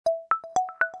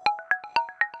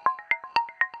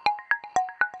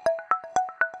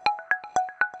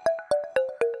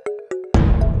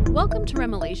Welcome to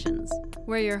REMelations.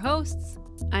 We're your hosts.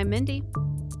 I'm Mindy.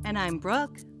 And I'm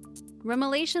Brooke.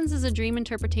 REMelations is a dream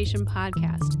interpretation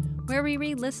podcast where we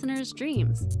read listeners'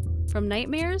 dreams, from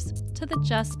nightmares to the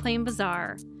just plain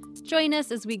bizarre. Join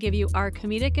us as we give you our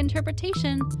comedic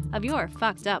interpretation of your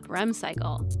fucked up REM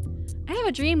cycle. I have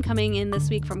a dream coming in this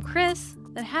week from Chris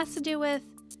that has to do with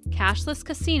cashless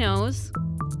casinos,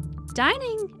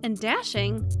 dining and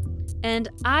dashing, and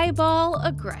eyeball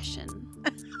aggression.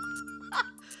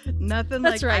 Nothing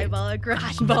That's like right. eyeball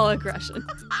aggression. Eyeball aggression.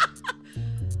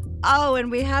 Oh, and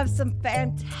we have some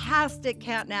fantastic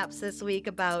catnaps this week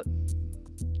about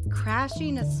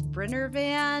crashing a Sprinter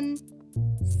van,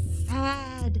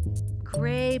 sad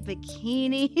gray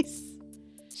bikinis,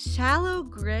 shallow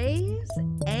grays,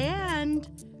 and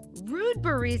rude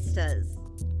baristas.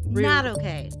 Rude. Not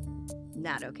okay.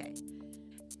 Not okay.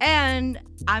 And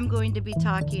I'm going to be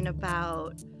talking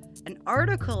about an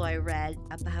article I read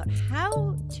about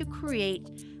how to create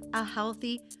a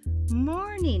healthy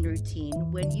morning routine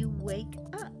when you wake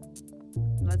up.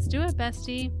 Let's do it,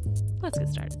 bestie. Let's get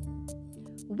started.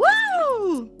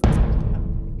 Woo!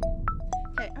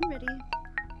 Okay, I'm ready.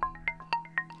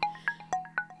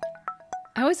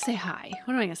 I always say hi.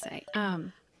 What am I going to say?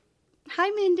 Hi,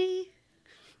 Mindy.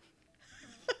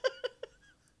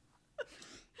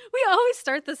 We always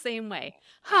start the same way.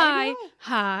 Hi.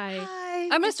 Hi. Hi.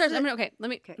 I'm going to start. Okay.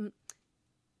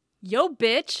 Yo,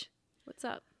 bitch. What's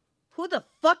up? Who the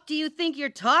fuck do you think you're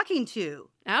talking to?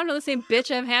 I don't know, the same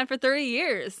bitch I've had for 30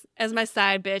 years as my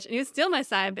side bitch, and you're still my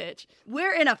side bitch.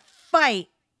 We're in a fight.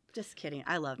 Just kidding.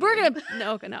 I love you. We're going to...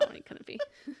 No, it couldn't be.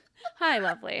 Hi,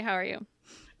 lovely. How are you?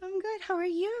 I'm good. How are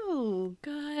you?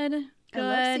 Good. I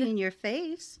love seeing your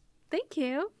face. Thank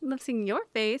you. Love seeing your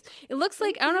face. It looks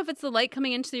like, I don't know if it's the light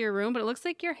coming into your room, but it looks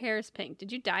like your hair is pink.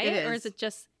 Did you dye it? Or is it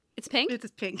just, it's pink? It's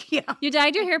pink, yeah. You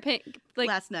dyed your hair pink? Like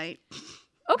last night.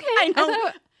 Okay. I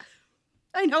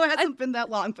know it hasn't been that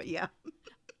long, but yeah.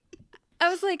 I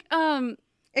was like, It kind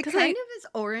of is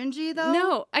orangey, though.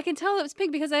 No, I can tell it was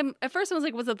pink because at first I was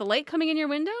like, was it the light coming in your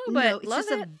window? But no, it's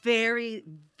just a very,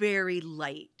 very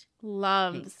light.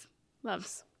 Loves.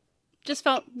 Just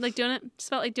felt like doing it. Just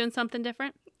felt like doing something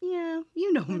different. Yeah,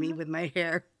 you know me with my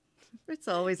hair. It's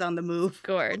always on the move.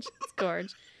 Gorge. It's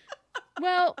gorge.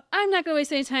 Well, I'm not going to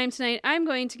waste any time tonight. I'm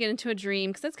going to get into a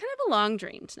dream because it's kind of a long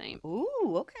dream tonight.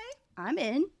 Ooh, okay. I'm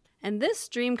in. And this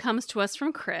dream comes to us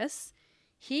from Chris.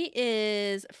 He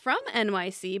is from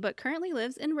NYC, but currently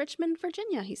lives in Richmond,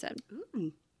 Virginia, he said.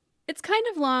 Ooh. It's kind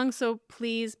of long, so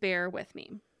please bear with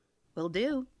me. Will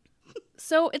do.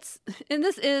 So it's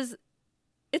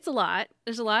a lot.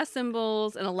 There's a lot of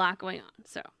symbols and a lot going on.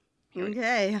 So here we go.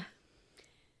 Okay.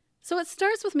 So it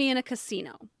starts with me in a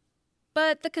casino.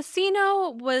 But the casino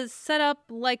was set up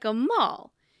like a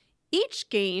mall. Each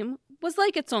game was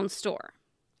like its own store.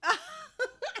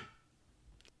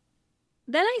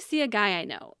 Then I see a guy I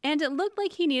know, and it looked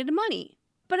like he needed money,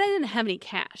 but I didn't have any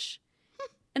cash.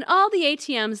 And all the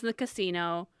ATMs in the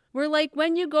casino were like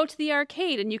when you go to the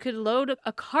arcade and you could load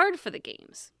a card for the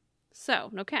games. So,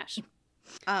 no cash.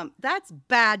 That's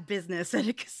bad business at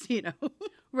a casino.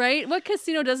 Right? What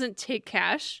casino doesn't take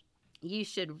cash? You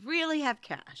should really have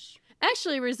cash.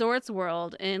 Actually, Resorts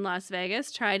World in Las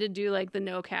Vegas tried to do like the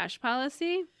no cash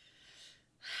policy.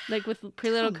 Like with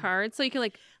pre-loaded cards, so you can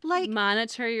like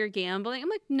monitor your gambling. I'm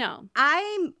like, no.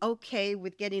 I'm okay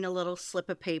with getting a little slip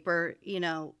of paper,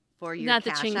 for your Not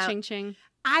cash the ching, out. ching, ching.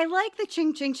 I like the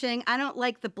ching, ching, ching. I don't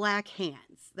like the black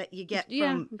hands that you get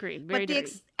from... agreed. Very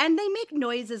dirty. And they make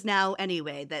noises now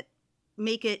anyway that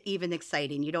make it even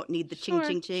exciting. You don't need the ching,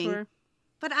 ching, ching. Sure.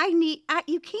 But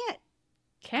you can't.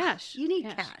 Cash. You need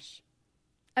cash.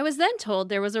 I was then told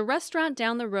there was a restaurant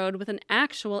down the road with an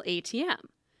actual ATM.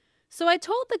 So I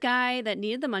told the guy that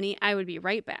needed the money I would be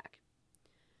right back.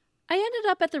 I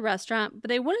ended up at the restaurant, but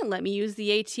they wouldn't let me use the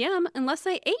ATM unless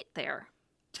I ate there.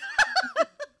 Is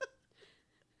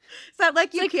that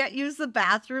like you can't use the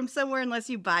bathroom somewhere unless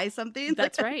you buy something?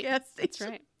 That's like right. That's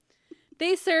right.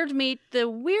 They served me the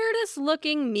weirdest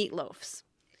looking meatloafs.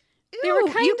 Ew, they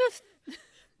were kind of...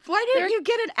 Why didn't you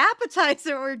get an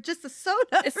appetizer or just a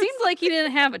soda? It seems like he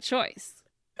didn't have a choice.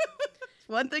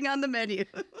 One thing on the menu.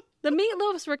 The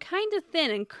meatloafs were kind of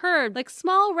thin and curved like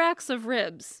small racks of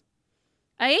ribs.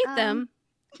 I ate them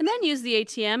and then used the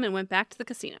ATM and went back to the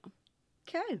casino.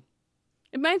 Okay. It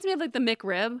reminds me of like the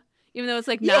McRib, even though it's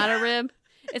like not a rib.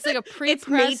 It's like a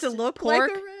pre-pressed It's made to look pork like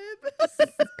a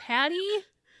rib. patty.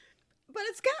 But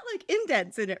it's got like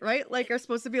indents in it, right? Like are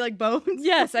supposed to be like bones.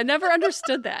 Yes, I never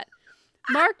understood that.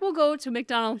 Mark will go to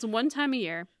McDonald's one time a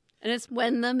year, and it's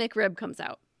when the McRib comes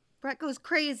out. Brett goes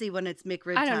crazy when it's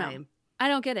McRib I don't time. know. I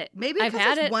don't get it. Maybe I've because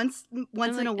had it's it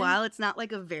once in a like, while. It's not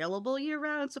like available year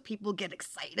round, so people get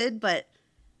excited. But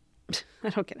I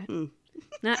don't get it.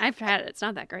 No, I've had it. It's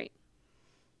not that great.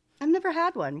 I've never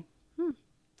had one.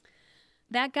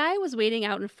 That guy was waiting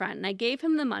out in front, and I gave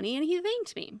him the money, and he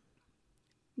thanked me.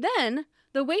 Then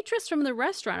the waitress from the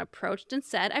restaurant approached and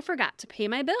said I forgot to pay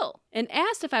my bill and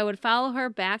asked if I would follow her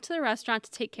back to the restaurant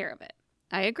to take care of it.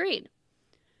 I agreed.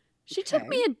 She took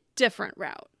me a different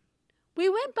route. We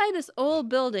went by this old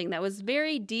building that was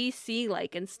very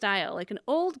DC-like in style, like an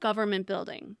old government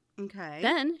building. Okay.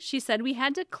 Then she said we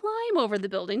had to climb over the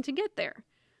building to get there.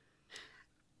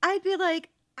 I'd be like,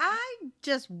 I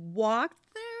just walked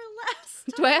there last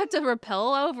time. Do I have to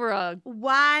rappel over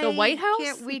Why the White House?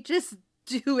 Can't we just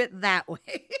do it that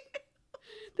way?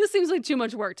 This seems like too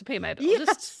much work to pay my bill. Yes.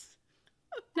 Just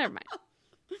never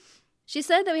mind. She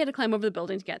said that we had to climb over the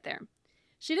building to get there.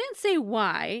 She didn't say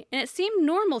why, and it seemed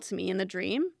normal to me in the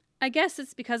dream. I guess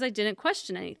it's because I didn't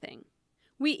question anything.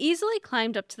 We easily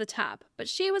climbed up to the top, but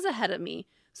she was ahead of me,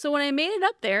 so when I made it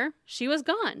up there, she was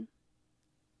gone.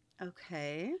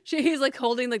 Okay. He's like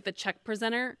holding like the check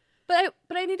presenter, but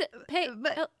I need to pay.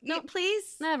 No,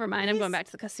 please. Never mind. I'm going back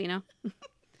to the casino.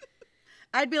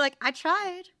 I'd be like, I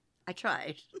tried.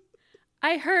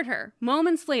 I heard her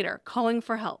moments later calling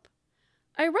for help.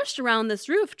 I rushed around this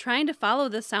roof trying to follow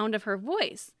the sound of her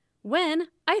voice when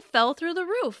I fell through the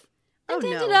roof and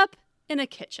ended up in a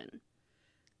kitchen.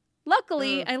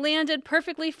 Luckily, I landed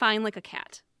perfectly fine like a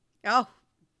cat. Oh,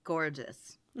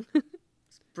 gorgeous.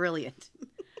 It's brilliant.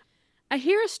 I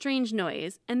hear a strange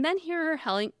noise and then hear her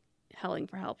howling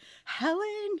for help.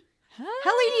 Helen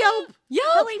Yelp!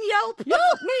 Helen Yelp!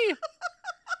 Yelp me!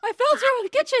 I fell through the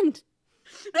kitchen!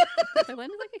 I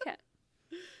landed like a cat.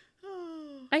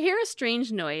 I hear a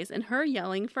strange noise and her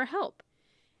yelling for help.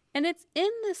 And it's in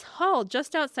this hall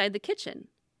just outside the kitchen.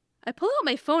 I pull out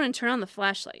my phone and turn on the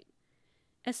flashlight.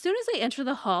 As soon as I enter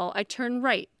the hall, I turn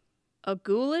right. A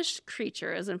ghoulish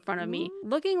creature is in front of me,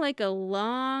 looking like a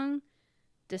long,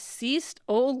 deceased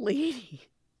old lady.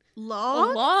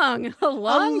 Long,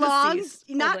 deceased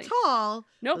not lady. tall.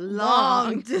 Nope,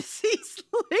 long deceased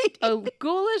lady. A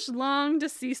ghoulish, long,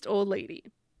 deceased old lady.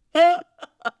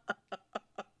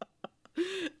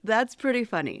 That's pretty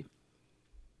funny.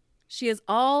 She is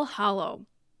all hollow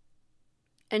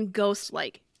and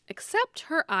ghost-like, except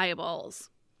her eyeballs.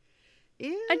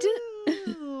 Ew. I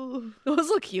didn't. Those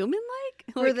look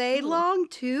human-like? Were they long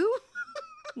too?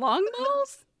 Long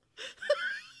balls?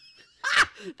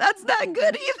 That's not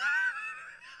good either.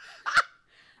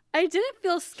 I didn't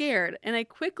feel scared, and I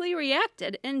quickly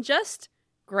reacted and just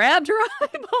grabbed her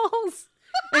eyeballs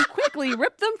and quickly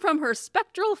ripped them from her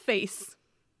spectral face.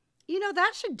 You know,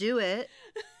 that should do it.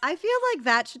 I feel like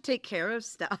that should take care of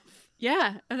stuff.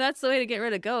 Yeah, if that's the way to get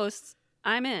rid of ghosts,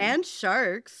 I'm in. And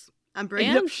sharks. I'm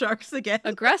bringing up sharks again.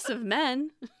 Aggressive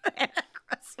men.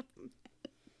 Aggressive men.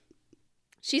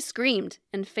 She screamed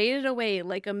and faded away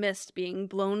like a mist being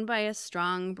blown by a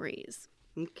strong breeze.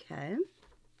 Okay.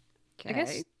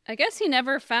 I guess he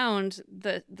never found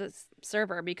the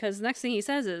server, because the next thing he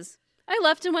says is, I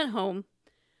left and went home.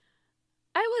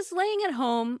 I was laying at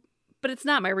home, but it's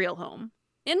not my real home,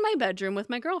 in my bedroom with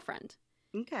my girlfriend.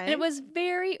 Okay. And it was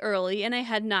very early and I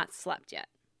had not slept yet.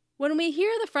 When we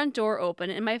hear the front door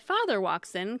open and my father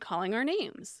walks in calling our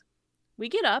names. We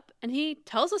get up and he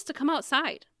tells us to come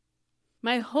outside.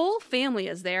 My whole family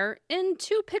is there in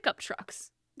 2 pickup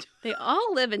trucks. They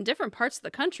all live in different parts of the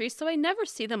country, so I never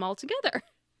see them all together.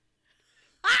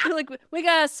 We're like, we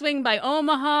gotta swing by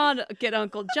Omaha to get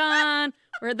Uncle John,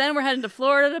 or then we're heading to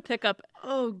Florida to pick up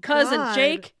cousin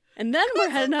Jake, and then we're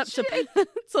heading up to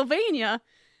Pennsylvania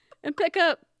and pick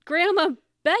up Grandma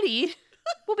Betty.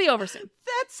 We'll be over soon.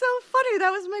 That's so funny.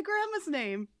 That was my grandma's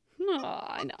name. Oh,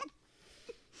 I know.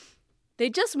 They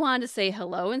just wanted to say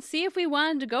hello and see if we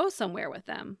wanted to go somewhere with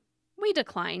them. We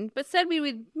declined, but said we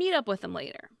would meet up with them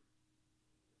later.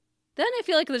 Then I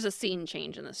feel like there's a scene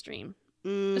change in this dream.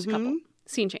 There's a couple.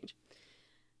 Scene change.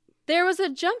 There was a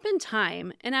jump in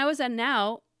time, and I was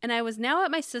now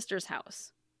at my sister's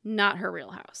house, not her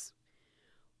real house.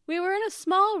 We were in a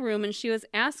small room, and she was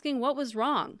asking what was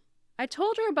wrong. I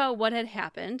told her about what had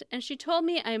happened, and she told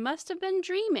me I must have been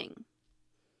dreaming.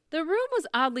 The room was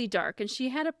oddly dark, and she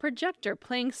had a projector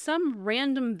playing some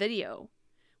random video.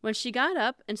 When she got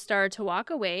up and started to walk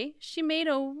away, she made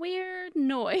a weird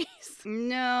noise.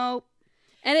 No.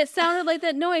 And it sounded like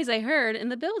that noise I heard in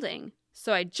the building.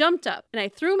 So I jumped up, and I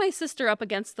threw my sister up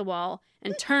against the wall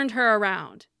and turned her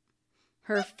around.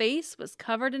 Her face was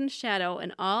covered in shadow,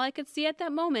 and all I could see at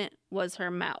that moment was her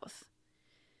mouth.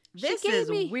 This is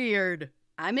weird.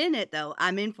 I'm in it, though.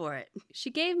 I'm in for it. She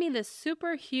gave me this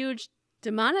super huge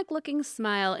demonic-looking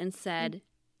smile and said,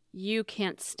 "You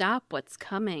can't stop what's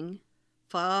coming."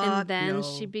 Fuck And then no.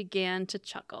 she began to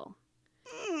chuckle.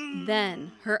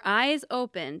 Then her eyes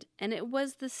opened, and it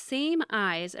was the same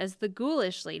eyes as the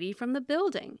ghoulish lady from the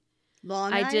building.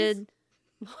 Long eyes? I did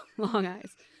long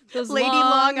eyes. Those Lady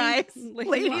long eyes.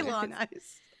 Lady long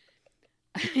eyes.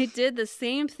 I did the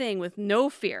same thing with no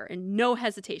fear and no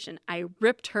hesitation. I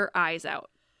ripped her eyes out.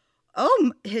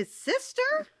 Oh, his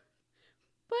sister?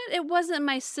 But it wasn't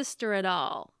my sister at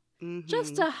all. Mm-hmm.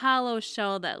 Just a hollow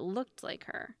shell that looked like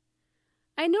her.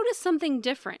 I noticed something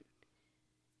different.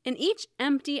 In each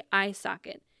empty eye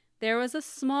socket, there was a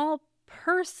small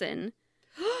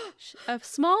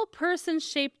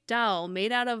person-shaped doll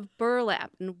made out of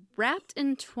burlap and wrapped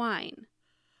in twine.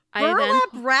 Burlap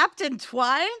wrapped in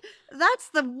twine? That's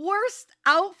the worst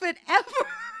outfit ever.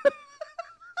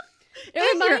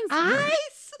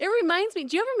 It reminds me.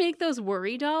 Do you ever make those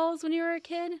worry dolls when you were a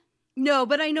kid? No,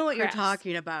 but I know what Crafts. you're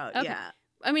talking about. Okay. Yeah.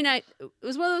 I mean, it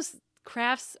was one of those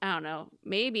crafts. I don't know.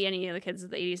 Maybe any of the kids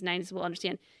of the 80s, 90s will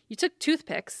understand. You took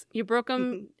toothpicks, you broke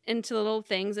them into little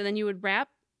things, and then you would wrap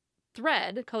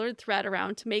colored thread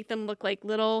around to make them look like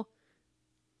little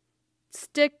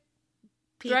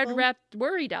thread-wrapped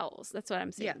worry dolls. That's what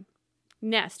I'm saying. Yeah.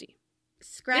 Nasty.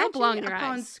 Scratchy they don't belong in your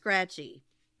upon eyes. Scratchy.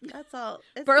 That's all.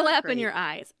 Burlap in your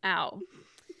eyes. Ow.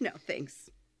 No, thanks.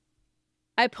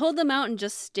 I pulled them out and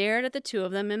just stared at the two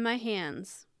of them in my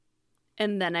hands.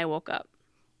 And then I woke up.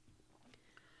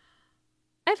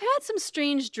 I've had some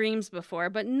strange dreams before,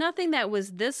 but nothing that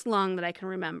was this long that I can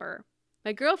remember.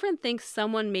 My girlfriend thinks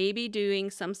someone may be doing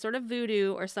some sort of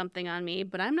voodoo or something on me,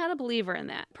 but I'm not a believer in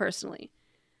that, personally.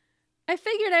 I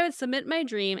figured I would submit my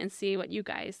dream and see what you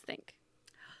guys think.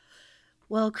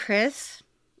 Well, Chris,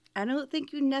 I don't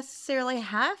think you necessarily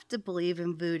have to believe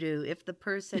in voodoo if the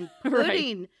person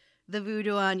putting the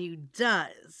voodoo on you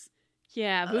does.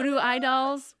 Yeah, voodoo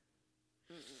idols.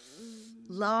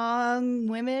 Long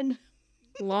women.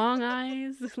 Long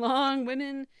eyes, long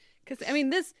women. Because, I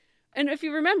mean, and if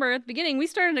you remember at the beginning, we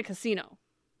started a casino.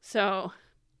 So.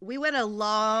 We went a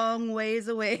long ways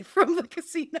away from the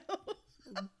casino.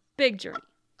 Big journey.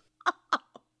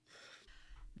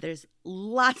 There's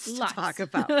lots to talk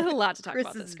about. A lot to talk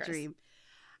about Chris's this, Chris. dream.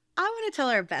 I want to tell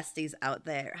our besties out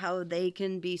there how they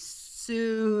can be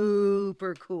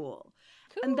super cool.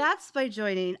 And that's by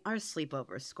joining our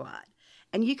sleepover squad.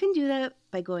 And you can do that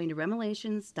by going to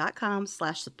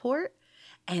REMelations.com/support.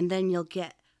 And then you'll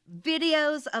get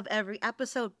videos of every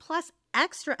episode plus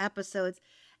extra episodes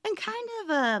and kind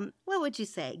of, what would you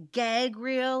say, gag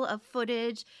reel of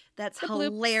footage that's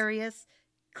hilarious.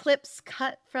 Clips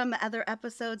cut from other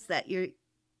episodes that you're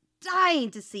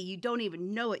dying to see. You don't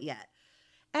even know it yet.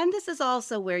 And this is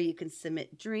also where you can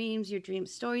submit dreams, your dream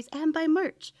stories, and buy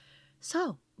merch.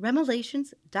 So,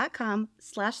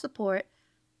 REMelations.com/support.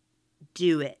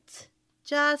 Do it.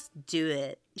 Just do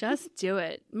it. Just do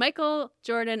it. Michael,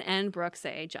 Jordan, and Brooke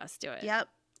say just do it. Yep.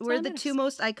 We're the two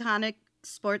most iconic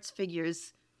sports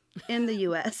figures in the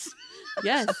U.S.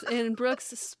 Yes, in Brooke's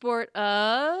sport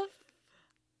of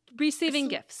receiving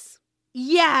gifts.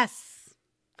 Yes.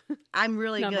 I'm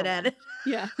really good at it.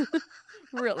 Yeah.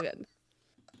 Real good.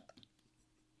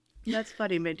 That's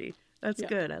funny, Mindy. That's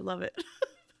good. I love it.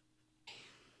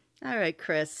 All right,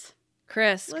 Chris.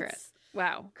 Chris.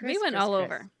 Wow. We went all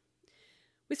over.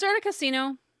 We started a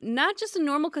casino, not just a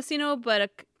normal casino,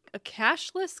 but a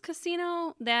cashless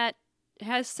casino that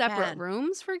has separate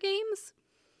rooms for games.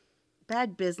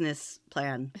 Bad business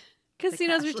plan.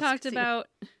 Casinos we talked about.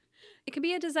 It could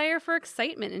be a desire for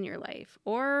excitement in your life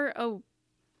or a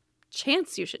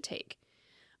chance you should take.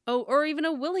 Oh, or even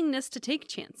a willingness to take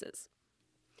chances.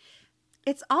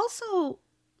 It's also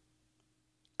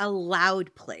a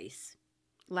loud place.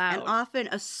 Loud. And often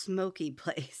a smoky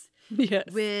place.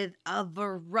 Yes. With a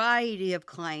variety of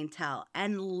clientele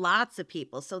and lots of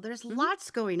people. So there's lots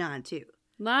going on, too.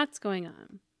 Lots going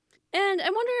on. And I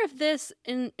wonder if this,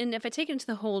 and if I take it into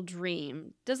the whole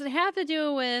dream, does it have to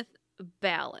do with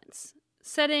balance?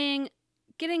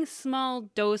 Getting small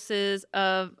doses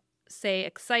of, say,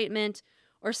 excitement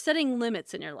or setting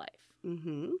limits in your life.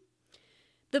 Mm-hmm.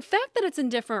 The fact that it's in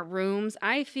different rooms,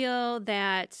 I feel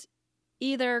that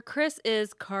either Chris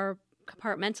is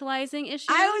compartmentalizing issues.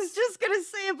 I was just going to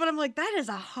say it, but I'm like, that is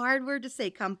a hard word to say,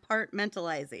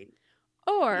 compartmentalizing.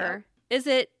 Or is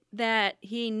it that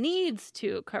he needs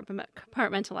to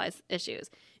compartmentalize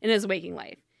issues in his waking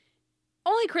life?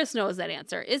 Only Chris knows that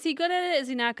answer. Is he good at it? Is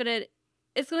he not good at it?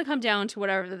 It's going to come down to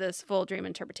whatever this full dream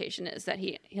interpretation is that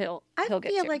he'll get to. I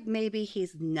feel like maybe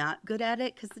he's not good at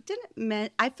it because it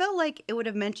didn't. I felt like it would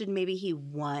have mentioned maybe he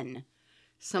won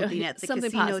something at the casino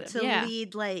positive, to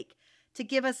lead like to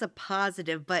give us a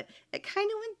positive, but it kind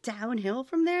of went downhill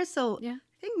from there. So Yeah.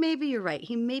 I think maybe you're right.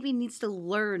 He maybe needs to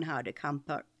learn how to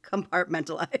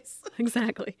compartmentalize.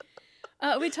 Exactly.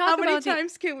 We talk How about many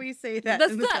times can we say that?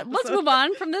 Let's in this Let's episode? move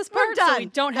on from this We're part so we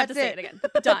done. don't have That's to say it. it again.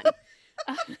 Done.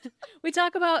 Uh, we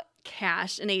talk about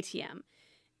cash and ATM.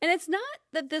 And it's not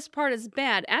that this part is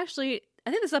bad. Actually, I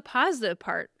think this is a positive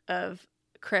part of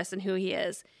Chris and who he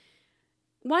is.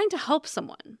 Wanting to help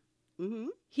someone. Mm-hmm.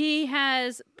 He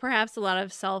has perhaps a lot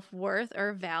of self-worth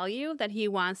or value that he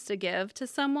wants to give to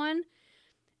someone.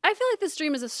 I feel like this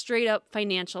dream is a straight up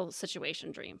financial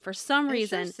situation dream for some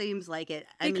reason. It sure seems like it.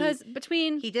 Because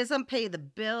between he doesn't pay the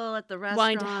bill at the restaurant.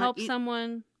 wanting to help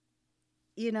someone.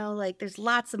 You know, like there's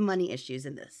lots of money issues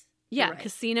in this. Yeah, Right.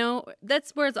 casino.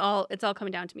 That's where it's all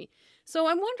coming down to me. So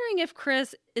I'm wondering if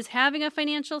Chris is having a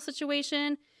financial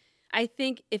situation. I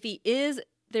think if he is,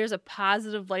 there's a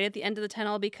positive light at the end of the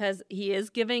tunnel because he is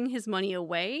giving his money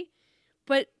away.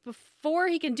 But before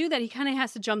he can do that, he kind of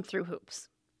has to jump through hoops.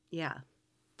 Yeah.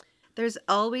 There's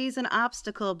always an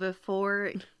obstacle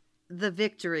before the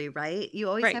victory, right? You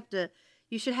always Right.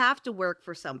 you should have to work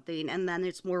for something and then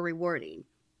it's more rewarding.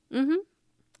 Mm-hmm.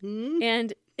 Mm-hmm.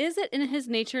 And is it in his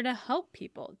nature to help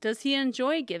people? Does he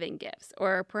enjoy giving gifts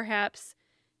or perhaps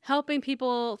helping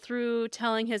people through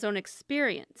telling his own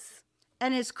experience?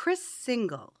 And is Chris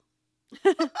single?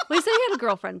 Well, he said he had a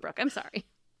girlfriend, Brooke. I'm sorry.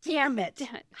 Damn it.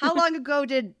 Damn it. How long ago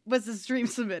was this dream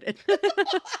submitted?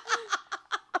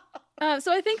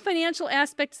 So I think financial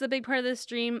aspect is a big part of this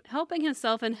dream. Helping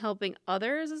himself and helping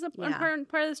others is an important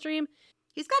part of this dream.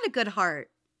 He's got a good heart.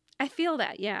 I feel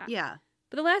that, yeah. Yeah.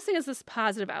 But the last thing is this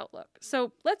positive outlook.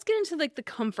 So let's get into like the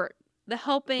comfort, the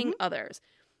helping others.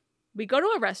 We go to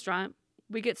a restaurant.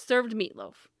 We get served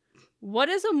meatloaf. What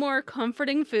is a more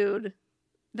comforting food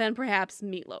than perhaps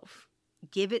meatloaf?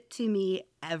 Give it to me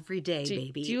every day, Do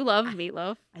baby. you love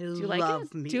meatloaf? I Do you love like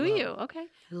it? meatloaf. Do you? Okay.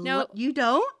 No, You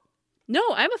don't? no,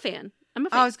 I'm a fan. I'm a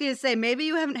fan. I was going to say, maybe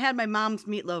you haven't had my mom's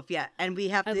meatloaf yet, and we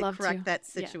have I'd to love correct to. that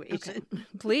Yeah, situation. okay.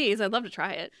 Please, I'd love to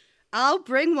try it. I'll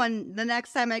bring one the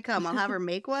next time I come. I'll have her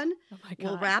make one. Oh my God.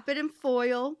 We'll wrap it in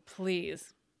foil,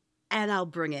 Please. and I'll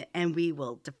bring it, and we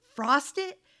will defrost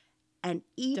it and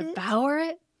eat Devour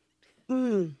it. it.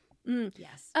 Mm. Mm.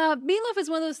 Yes. Meatloaf is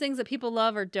one of those things that people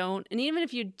love or don't. And even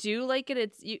if you do like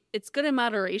it, it's good in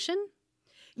moderation.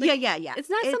 Yeah. It's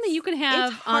not something you can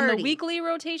have on the hearty. weekly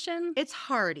rotation. It's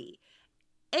hearty.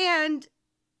 And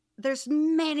there's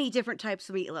many different types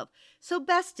of meatloaf. So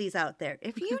besties out there,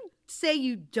 if you say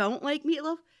you don't like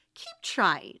meatloaf, keep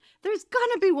trying. There's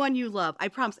gonna be one you love. I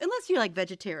promise. Unless you're like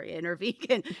vegetarian or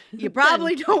vegan, you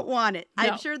probably don't want it. No.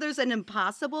 I'm sure there's an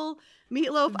impossible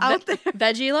meatloaf out there.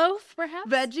 Veggie loaf, perhaps?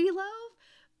 Veggie loaf.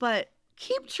 But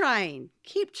keep trying.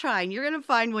 Keep trying. You're gonna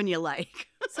find one you like.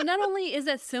 So not only is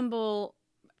that symbol,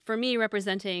 for me,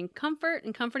 representing comfort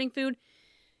and comforting food,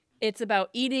 it's about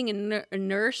eating and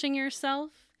nourishing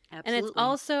yourself. Absolutely. And it's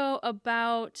also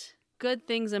about good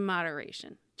things in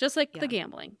moderation. Just like the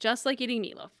gambling, just like eating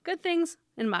meatloaf. Good things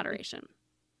in moderation.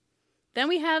 Then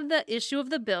we have the issue of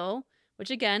the bill,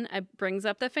 which again, brings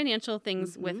up the financial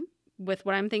things with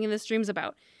what I'm thinking this dream's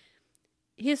about.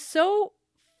 He is so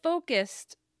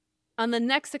focused on the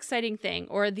next exciting thing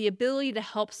or the ability to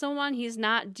help someone, he's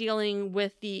not dealing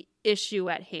with the issue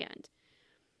at hand.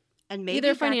 And maybe either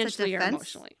that's financially a or defense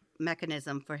emotionally.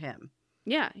 mechanism for him.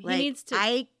 Yeah, he Like, needs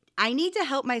to. I need to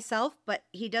help myself, but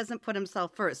he doesn't put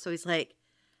himself first. So he's like,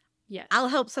 Yes. I'll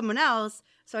help someone else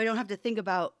so I don't have to think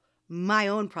about my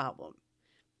own problem.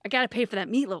 I got to pay for that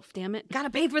meatloaf, damn it. Got to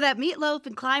pay for that meatloaf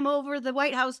and climb over the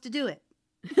White House to do it.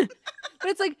 But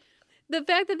it's like the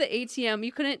fact that the ATM,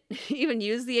 you couldn't even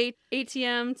use the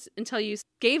ATM until you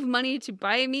gave money to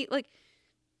buy meat. Like,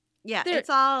 Yeah, There- it's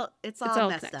all all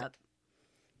messed connected. up.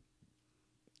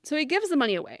 so he gives the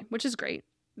money away, which is great.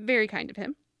 Very kind of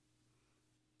him.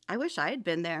 I wish I had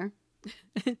been there.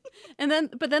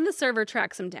 But then the server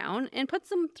tracks him down and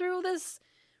puts him through this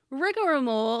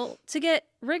rigmarole to get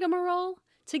rigmarole.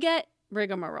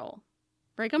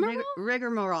 Rigmarole.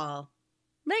 Rigmarole.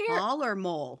 Mall or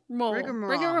mole?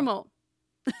 Rigmarole.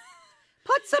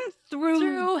 Puts him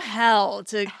Through hell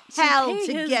to pay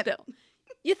to his get bill.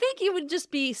 You think he would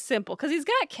just be simple because he's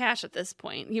got cash at this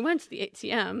point. He went to the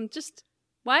ATM. Just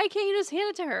why can't you just hand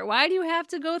it to her? Why do you have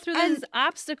to go through these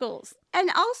obstacles?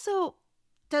 And also,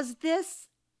 does this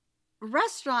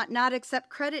restaurant not accept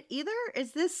credit either?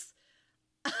 Is this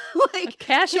like A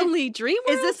cash only dream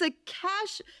Is world? this a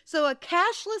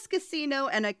cashless casino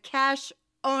and a cash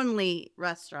only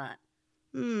restaurant?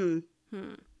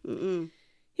 Mm-mm.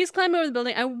 He's climbing over the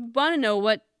building. I want to know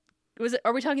what was it?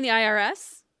 Are we talking the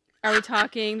IRS? Are we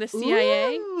talking the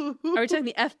CIA? Ooh. Are we talking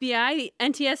the FBI, the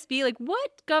NTSB? Like,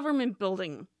 what government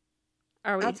building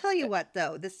are we? I'll tell you what,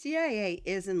 though. The CIA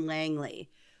is in Langley,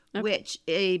 which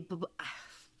I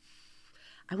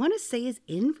want to say is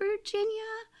in Virginia,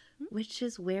 which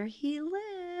is where he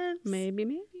lives.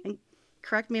 Maybe. And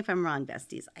correct me if I'm wrong,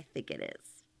 besties. I think it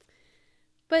is.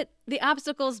 But the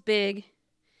obstacle's big.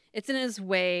 It's in his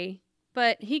way.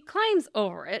 But he climbs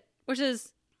over it, which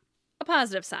is a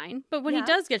positive sign. But when he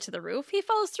does get to the roof, he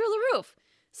falls through the roof.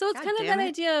 So it's kind of that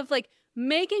idea of like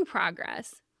making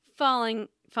progress, falling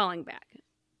back.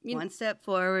 One step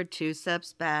forward, 2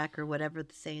 steps back, or whatever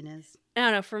the saying is. I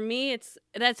don't know. For me,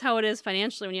 that's how it is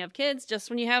financially when you have kids. Just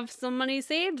when you have some money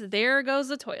saved, there goes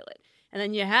the toilet. And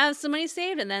then you have some money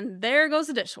saved, and then there goes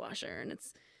the dishwasher. And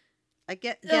it's...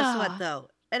 Guess what, though?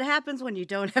 It happens when you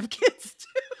don't have kids,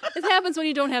 too. It happens when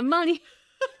you don't have money.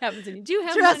 It happens when you do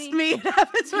have money. Trust me, it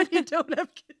happens when you don't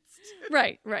have kids, too.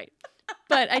 Right.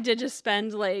 But I did just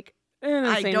spend, like,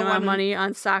 the same amount of money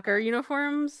on soccer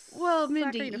uniforms. Well,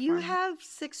 Mindy, you have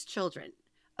 6 children,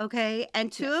 okay?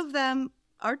 And 2 of them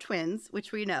are twins,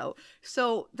 which we know.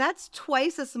 So that's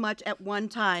twice as much at one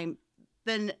time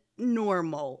than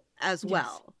normal as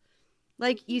well.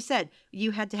 Like you said,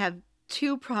 you had to have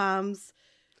 2 proms,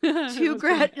 2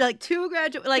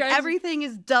 graduate, like everything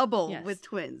is double with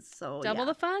twins. So double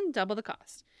the fun, double the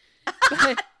cost.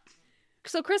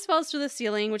 So Chris falls through the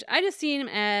ceiling, which I just see him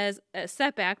as a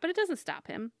setback, but it doesn't stop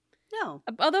him. No.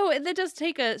 Although it does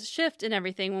take a shift in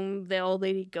everything when the old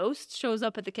lady ghost shows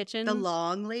up at the kitchen. The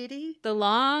long lady? The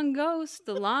long ghost.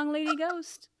 The long lady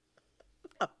ghost.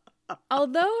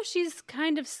 Although she's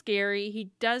kind of scary,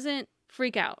 he doesn't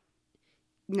freak out.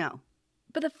 No.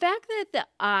 But the fact that the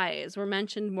eyes were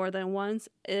mentioned more than once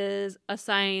is a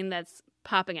sign that's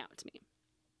popping out to me.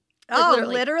 Like,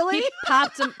 literally? He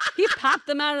popped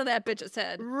them out of that bitch's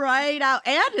head. Right out.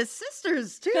 And his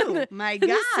sisters, too. My God.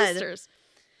 His sisters.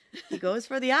 He goes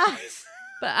for the eyes.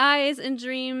 But eyes in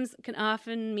dreams can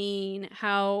often mean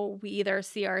how we either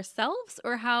see ourselves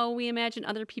or how we imagine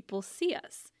other people see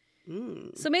us.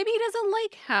 So maybe he doesn't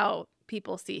like how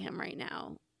people see him right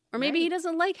now. Or maybe he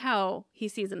doesn't like how he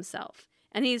sees himself.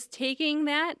 And he's taking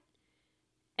that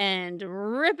and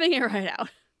ripping it right out.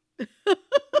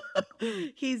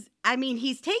 He's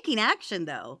taking action,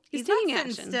 though. He's taking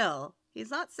action. Still.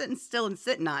 He's not sitting still and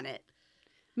sitting on it.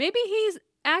 Maybe he's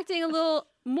acting a little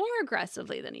more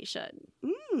aggressively than he should.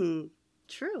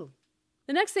 True.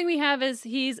 The next thing we have is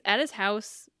he's at his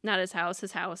house, not his house,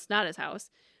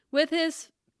 with his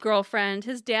girlfriend.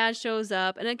 His dad shows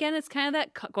up. And again, it's kind of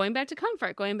that going back to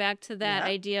comfort, going back to that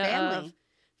idea of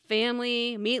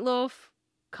family, meatloaf,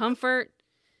 comfort.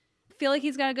 Feel like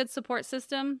he's got a good support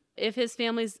system. If his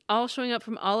family's all showing up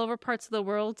from all over parts of the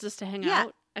world just to hang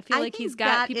out, I feel like he's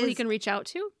got people he can reach out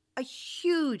to. A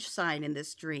huge sign in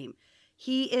this dream.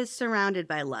 He is surrounded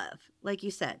by love. Like you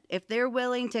said, if they're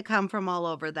willing to come from all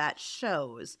over, that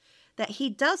shows that he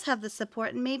does have the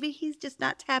support, and maybe he's just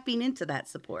not tapping into that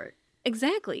support.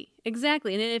 Exactly. And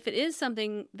if it is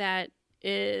something that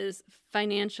is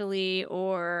financially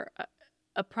or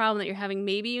a problem that you're having,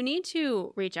 maybe you need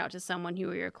to reach out to someone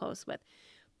who you're close with.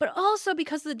 But also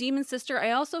because of the demon sister,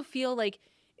 I also feel like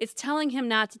it's telling him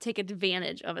not to take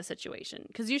advantage of a situation.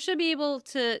 Because you should be able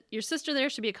to, your sister there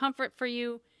should be a comfort for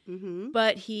you.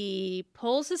 But he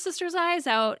pulls his sister's eyes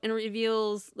out and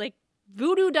reveals like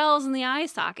voodoo dolls in the eye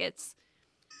sockets.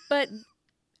 But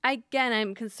again,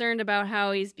 I'm concerned about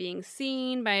how he's being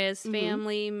seen by his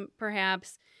family,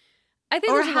 perhaps. I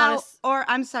think or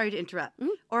I'm sorry to interrupt,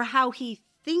 or how he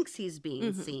thinks he's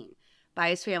being seen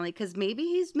by his family, because maybe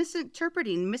he's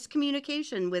misinterpreting,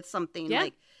 miscommunication with something.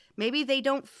 Like maybe they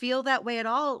don't feel that way at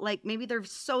all. Like maybe they're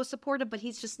so supportive, but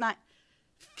he's just not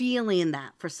feeling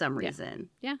that for some reason.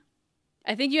 Yeah.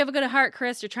 I think you have a good heart,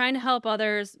 Chris. You're trying to help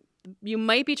others. You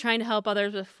might be trying to help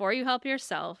others before you help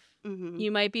yourself.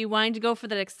 You might be wanting to go for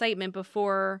that excitement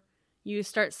before you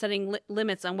start setting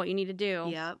limits on what you need to do.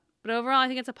 Yep. But overall, I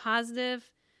think it's a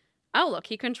positive outlook.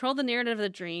 He controlled the narrative of the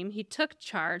dream. He took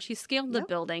charge. He scaled the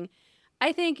building.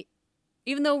 I think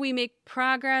even though we make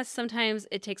progress, sometimes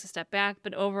it takes a step back.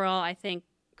 But overall, I think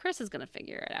Chris is going to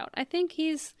figure it out. I think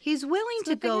he's willing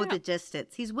to go the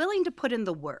distance. He's willing to put in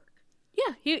the work.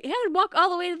 Yeah, he had to walk all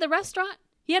the way to the restaurant.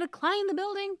 He had to climb the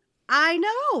building. I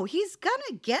know. He's going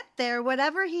to get there.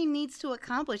 Whatever he needs to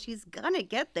accomplish, he's going to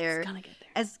get there. He's going to get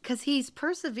there. Because he's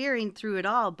persevering through it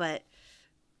all, but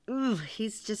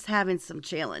he's just having some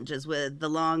challenges with the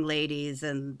long ladies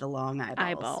and the long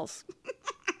eyeballs.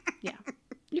 Yeah.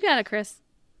 You got it, Chris.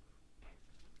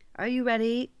 Are you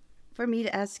ready for me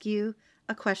to ask you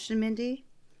a question, Mindy?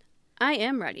 I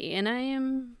am ready, and I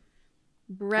am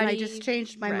Ready, and I just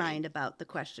changed my ready. mind about the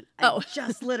question. Oh. I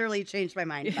just literally changed my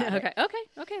mind about it.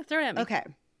 Okay. Throw it at me. Okay.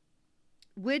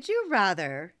 Would you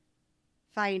rather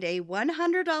find a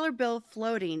 $100 bill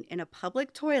floating in a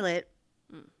public toilet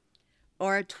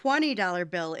or a $20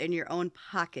 bill in your own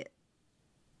pocket?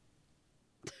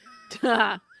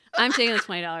 I'm taking the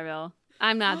 $20 bill.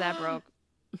 I'm not that broke.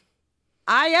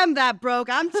 I am that broke.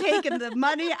 I'm taking the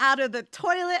money out of the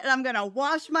toilet and I'm going to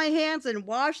wash my hands and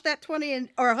wash that 20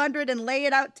 or 100 and lay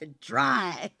it out to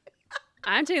dry.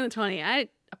 I'm taking the 20. You're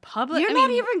You're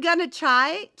not even going to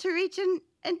try to reach in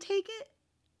and take it?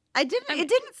 It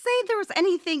didn't say there was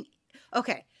anything.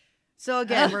 Okay. So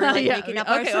again, we're like making up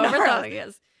our scenario.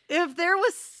 Yes. If there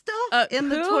was stuff in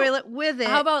the toilet with it.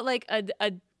 How about like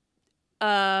a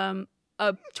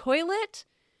toilet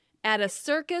at a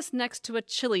circus next to a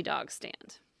chili dog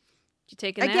stand? You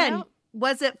taking that again, out?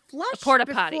 Was it flush? A porta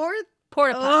potty. Before?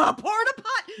 Porta potty. Porta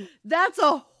potty. That's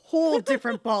a whole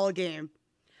different ball game.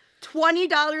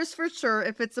 $20 for sure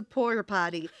if it's a porta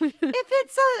potty. If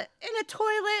it's in a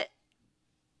toilet,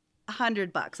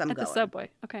 $100. I'm at going. The Subway.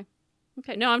 Okay.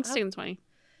 No, I'm just taking the 20.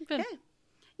 Okay.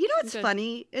 You know what's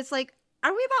funny? It's like,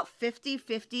 are we about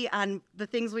 50-50 on the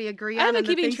things we agree on? I've been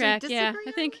keeping the things track. We disagree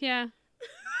I think, I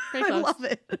pretty close. love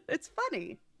it. It's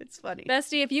funny. It's funny.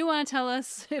 Bestie, if you want to tell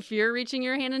us if you're reaching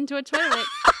your hand into a toilet,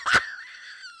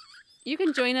 you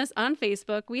can join us on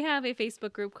Facebook. We have a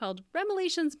Facebook group called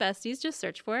REMelations Besties. Just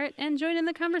search for it and join in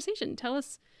the conversation. Tell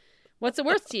us what's it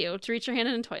worth to you to reach your hand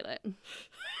in a toilet.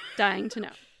 Dying to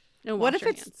know. No, what if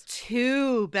it's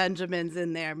 2 Benjamins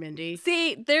in there, Mindy?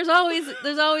 See, there's always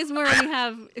more when you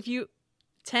have, if you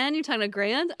 10, you're talking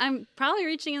 $1,000. I'm probably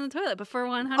reaching in the toilet, but for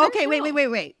 100. Okay,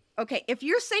 wait. Okay, if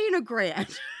you're saying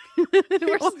 $1,000,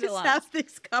 we always have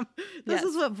things come. This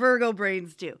is what Virgo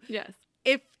brains do. Yes.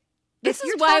 This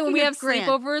is why when we have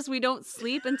sleepovers, we don't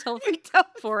sleep until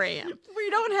 4 a.m. We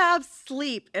don't have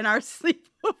sleep in our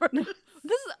sleepovers.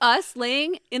 This is us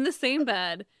laying in the same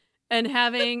bed and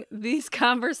having these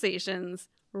conversations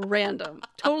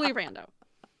totally random.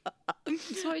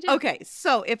 That's what we do. Okay,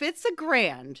 so if it's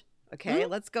 $1,000, okay,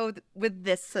 let's go with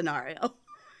this scenario.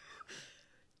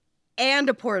 And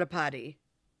a porta potty.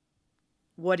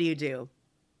 What do you do?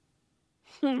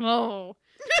 Oh.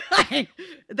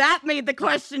 That made the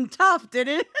question tough,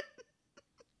 didn't it?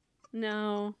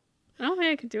 No. I don't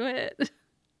think I could do it.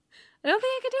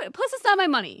 Plus, it's not my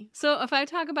money. So if I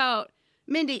talk about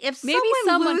Mindy, if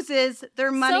someone loses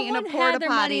their money in a porta potty, their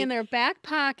money in their back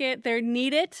pocket, they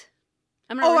need it.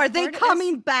 Are they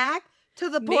coming back to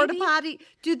the porta potty?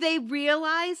 Do they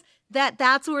realize that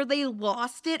that's where they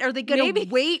lost it? Are they going to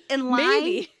wait in line?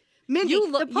 Maybe. Mindy,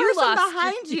 the person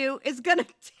behind you is going to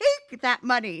take that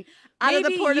money out of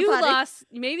the porta potty.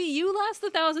 Maybe you lost the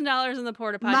 $1,000 in the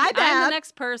porta potty. My bad. I'm the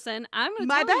next person. I'm going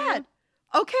to tell you. My bad.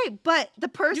 Okay, but the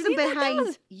person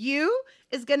behind you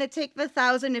is going to take the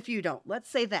 $1,000 if you don't. Let's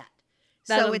say that.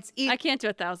 I can't do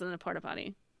 1,000 in a porta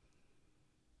potty.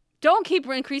 Don't keep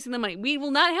increasing the money. We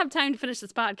will not have time to finish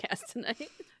this podcast tonight.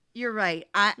 You're right.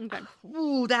 Okay.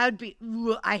 That would be.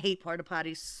 I hate porta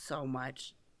potties so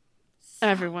much.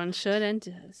 Everyone should and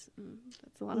does.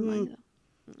 That's a lot of money,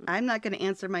 though. I'm not going to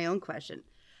answer my own question.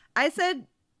 I said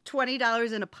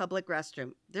 $20 in a public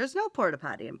restroom. There's no porta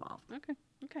potty involved. Okay.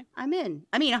 I'm in.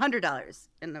 I mean, $100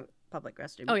 in the public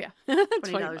restroom. Oh, yeah.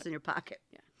 $20 in your pocket.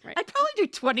 Yeah, right. I'd probably do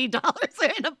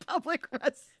 $20 in a public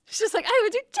restroom. She's like, I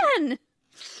would do 10.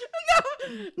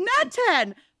 No, not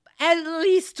 10. At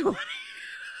least 20.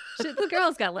 The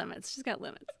girl's got limits. She's got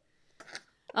limits.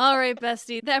 All right,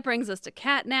 bestie. That brings us to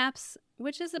cat naps,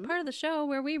 which is a part of the show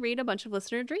where we read a bunch of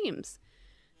listener dreams.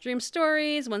 Dream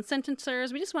stories,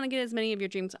 one-sentencers. We just want to get as many of your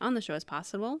dreams on the show as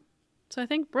possible. So I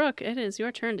think, Brooke, it is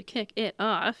your turn to kick it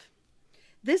off.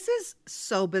 This is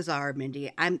so bizarre,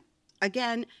 Mindy.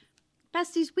 Again,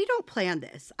 besties, we don't plan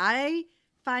this. I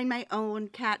find my own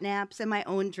cat naps and my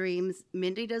own dreams.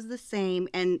 Mindy does the same,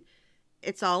 and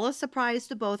it's all a surprise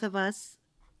to both of us.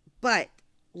 But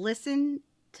listen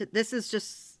to this is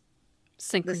just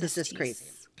synchronicities. This is just crazy.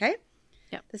 Okay?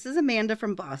 Yep. This is Amanda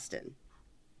from Boston.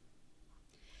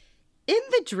 In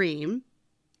the dream,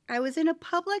 I was in a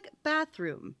public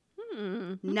bathroom.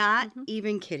 Not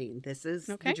even kidding. This is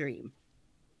the dream.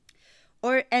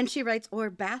 And she writes, or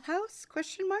bathhouse, ?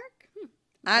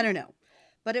 I don't know.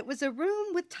 But it was a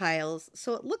room with tiles,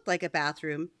 so it looked like a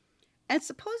bathroom. And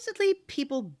supposedly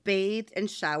people bathed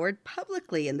and showered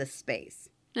publicly in this space.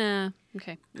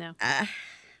 Okay. No. I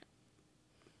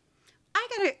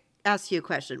gotta ask you a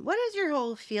question. What is your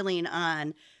whole feeling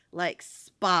on like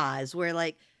spas where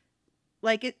like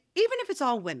it, even if it's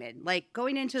all women, like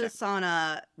going into the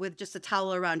sauna with just a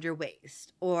towel around your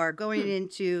waist, or going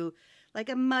into like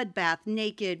a mud bath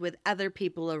naked with other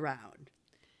people around.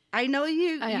 I know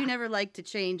you never like to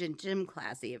change in gym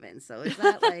class even, so is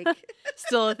that like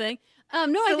still a thing? No, I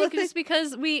Still a think thing? just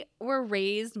because we were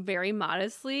raised very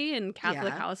modestly in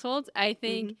Catholic households, I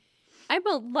think I'm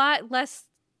a lot less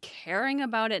caring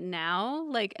about it now.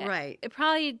 Like, Right. it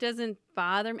probably doesn't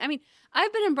bother me. I mean,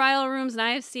 I've been in bridal rooms and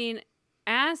I have seen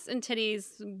ass and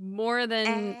titties more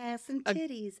than ass and a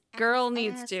titties, girl ass,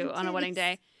 needs ass to and on a wedding titties.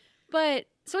 day. But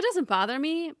so it doesn't bother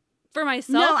me for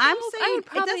myself. No, I'm though, I saying would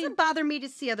probably, it doesn't bother me to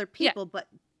see other people, but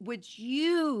would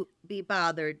you be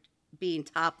bothered being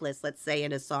topless, let's say,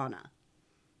 in a sauna?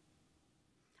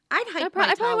 I'd hike I my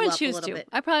probably towel wouldn't up a choose little to. bit.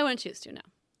 I probably wouldn't choose to, no.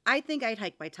 I think I'd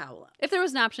hike my towel up. If there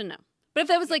was an option, no. But if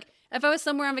that was like, if I was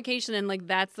somewhere on vacation and like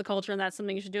that's the culture and that's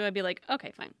something you should do, I'd be like,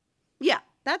 okay, fine. Yeah,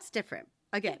 that's different.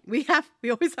 Again, we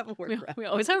always have a workaround. We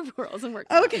always have rules and work.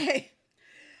 Okay.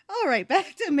 All right,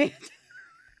 back to Amanda.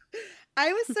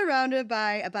 I was surrounded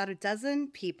by about a dozen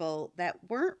people that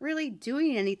weren't really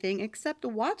doing anything except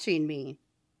watching me.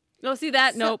 No, see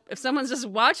that? Nope. If someone's just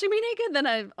watching me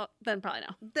naked, then probably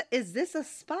no. Is this a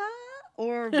spa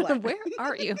or what? Where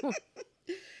are you?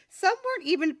 Some weren't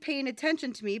even paying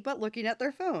attention to me, but looking at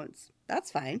their phones.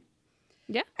 That's fine.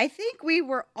 Yeah. I think we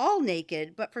were all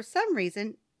naked, but for some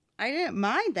reason, I didn't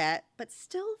mind that, but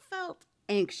still felt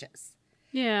anxious.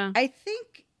 Yeah. I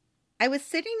think I was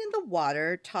sitting in the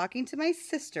water talking to my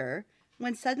sister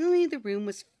when suddenly the room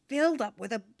was filled up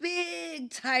with a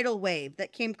big tidal wave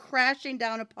that came crashing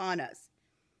down upon us.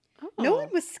 Oh. No one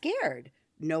was scared.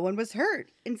 No one was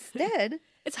hurt. Instead,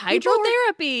 it's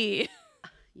hydrotherapy.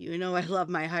 You know I love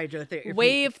my hydrotherapy.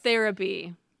 Wave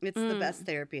therapy. It's the best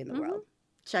therapy in the world.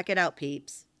 Check it out,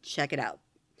 peeps. Check it out.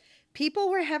 People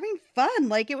were having fun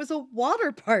like it was a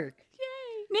water park.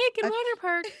 Yay! Naked water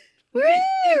park.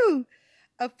 Woo!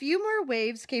 A few more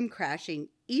waves came crashing.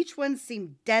 Each one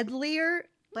seemed deadlier,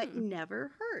 but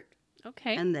never hurt.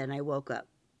 Okay. And then I woke up.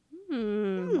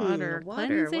 Water.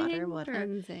 Cleansing. Water.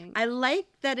 Cleansing. I like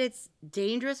that it's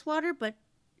dangerous water, but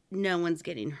no one's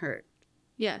getting hurt.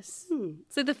 Yes.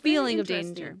 It's like the feeling of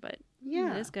interesting. danger, but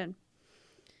Yeah. it's good.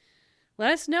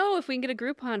 Let us know if we can get a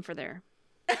Groupon for there.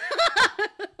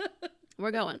 We're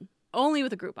going. Only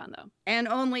with a Groupon, though. And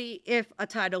only if a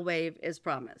tidal wave is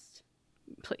promised.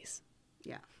 Please.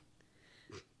 Yeah.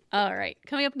 All right.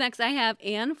 Coming up next, I have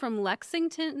Anne from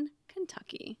Lexington,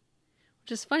 Kentucky.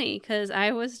 Which is funny because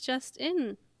I was just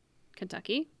in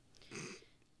Kentucky.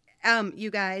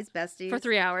 You guys, besties. For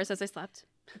 3 hours as I slept.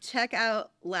 Check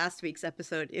out last week's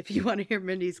episode if you want to hear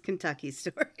Mindy's Kentucky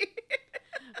story.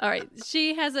 All right.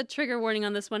 She has a trigger warning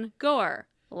on this one. Gore.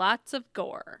 Lots of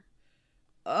gore.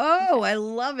 Oh, I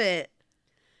love it.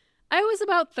 I was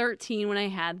about 13 when I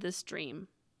had this dream.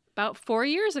 About 4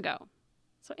 years ago.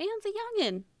 So Anne's a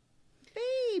youngin'.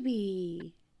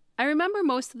 Baby. I remember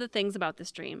most of the things about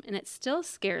this dream, and it still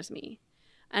scares me.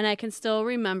 And I can still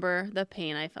remember the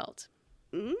pain I felt.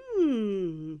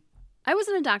 I was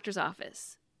in a doctor's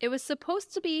office. It was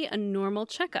supposed to be a normal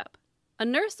checkup. A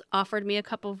nurse offered me a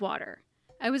cup of water.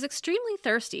 I was extremely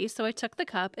thirsty, so I took the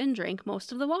cup and drank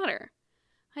most of the water.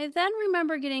 I then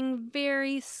remember getting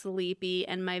very sleepy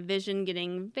and my vision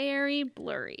getting very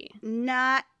blurry.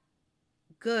 Not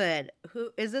good.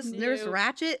 Who is this nurse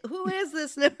Ratchet? Who is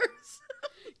this nurse?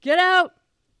 Get out!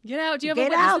 Get out! Do you have a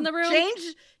witness in the room?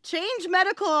 Change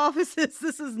medical offices.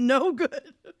 This is no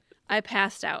good. I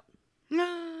passed out.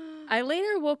 I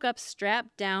later woke up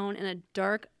strapped down in a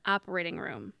dark operating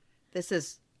room. This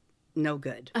is no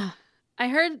good. I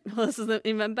heard, well, this isn't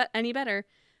even any better.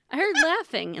 I heard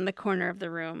laughing in the corner of the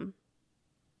room.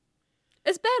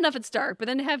 It's bad enough it's dark, but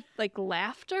then to have, like,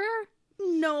 laughter?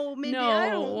 No, Mindy, I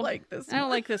don't like this. I don't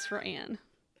like this for Anne.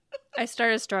 I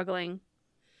started struggling.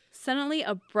 Suddenly,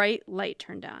 a bright light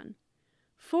turned on.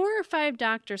 4 or 5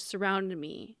 doctors surrounded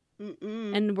me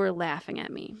and were laughing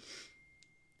at me.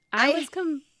 I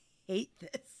hate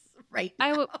this right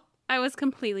now. I was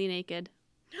completely naked.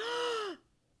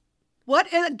 What?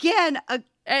 Again?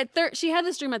 She had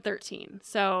this dream at 13,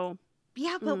 so...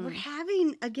 Yeah, but we're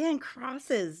having, again,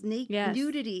 crosses,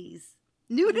 nudities.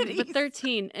 But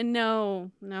 13, and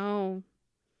no.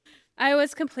 I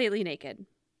was completely naked.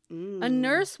 A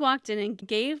nurse walked in and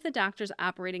gave the doctors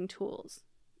operating tools.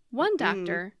 One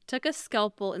doctor took a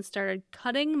scalpel and started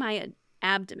cutting my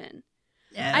abdomen.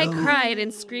 No. I cried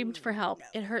and screamed for help.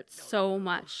 It hurt so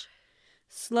much.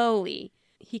 Slowly,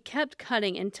 he kept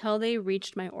cutting until they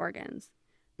reached my organs.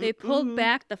 They pulled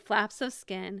back the flaps of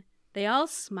skin. They all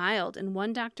smiled, and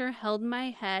one doctor held my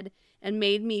head and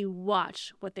made me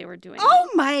watch what they were doing. Oh,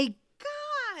 my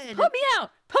God. Put me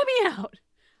out. Put me out.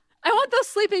 I want those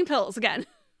sleeping pills again.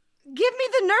 Give me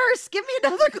the nurse. Give me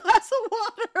another glass of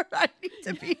water. I need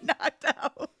to be knocked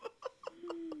out.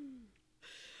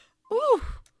 Ooh.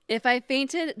 If I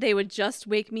fainted, they would just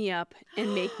wake me up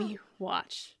and make me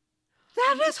watch.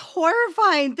 That is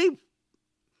horrifying.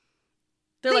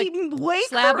 They're like wake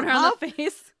slapping her on up, the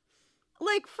face.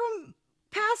 like from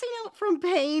passing out from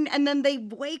pain, and then they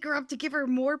wake her up to give her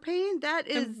more pain. That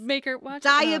is And make her watch.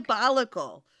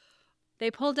 diabolical. They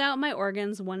pulled out my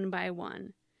organs one by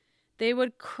one. They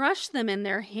would crush them in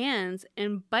their hands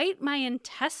and bite my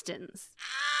intestines.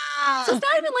 Ah! So it's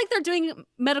not even like they're doing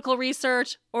medical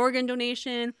research, organ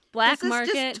donation, black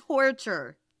market. This is just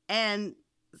torture and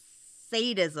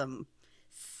sadism.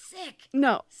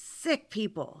 Sick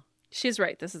people. She's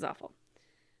right. This is awful.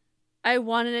 I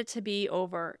wanted it to be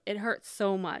over. It hurt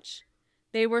so much.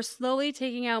 They were slowly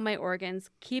taking out my organs,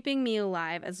 keeping me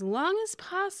alive as long as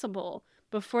possible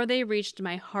before they reached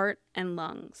my heart and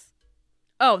lungs.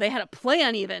 Oh, they had a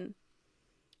plan even.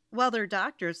 Well, they're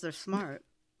doctors. They're smart.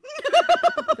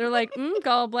 They're like,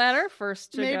 gallbladder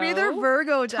first to go. Maybe they're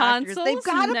Virgo doctors. Tonsils They've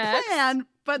got next. a plan,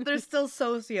 but they're still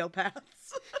sociopaths.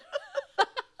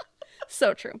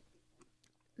 So true.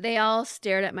 They all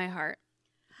stared at my heart,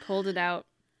 pulled it out.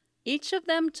 Each of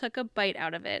them took a bite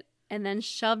out of it and then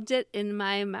shoved it in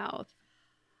my mouth.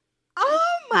 Oh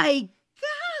my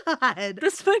God.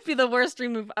 This might be the worst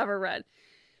dream we've ever read.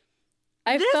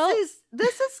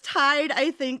 This is tied,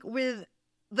 I think, with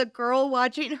the girl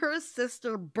watching her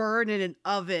sister burn in an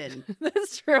oven.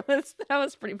 That's true. That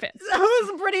was pretty bad. That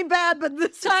was pretty bad, but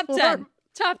this Top 10.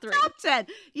 Top 3. Top 10.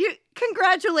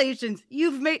 Congratulations.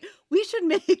 We should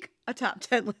make a top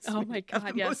 10 list. Oh my God,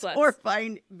 of the yes, most let's.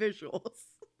 horrifying visuals.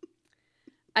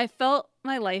 I felt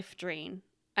my life drain.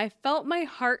 I felt my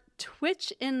heart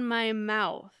twitch in my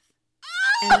mouth.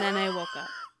 And then I woke up.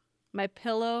 My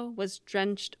pillow was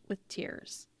drenched with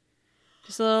tears.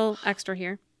 Just a little extra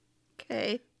here.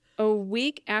 Okay. A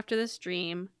week after this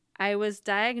dream, I was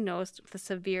diagnosed with a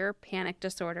severe panic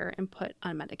disorder and put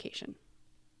on medication.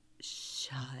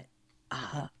 Shut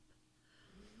up.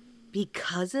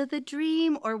 Because of the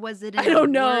dream, or was it? I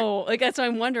don't know. Like, that's what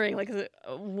I'm wondering. Like, is it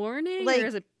a warning, Like, or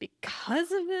is it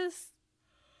because of this?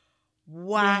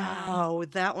 Wow,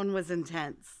 that one was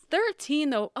intense. 13,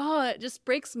 though. Oh, it just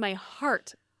breaks my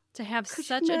heart to have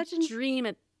such a dream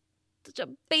at such a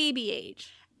baby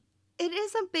age. It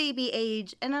is a baby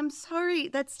age, and I'm sorry.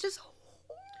 That's just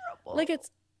horrible. Like,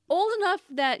 it's old enough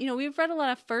that, we've read a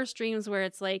lot of first dreams where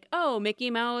it's like, oh, Mickey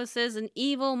Mouse is an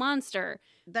evil monster.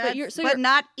 But you're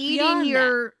not eating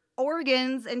your that.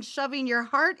 organs and shoving your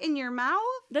heart in your mouth?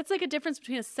 That's like a difference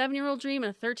between a 7-year-old dream and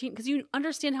a 13, because you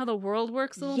understand how the world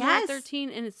works a little more at 13,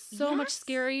 and it's so much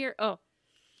scarier. Oh,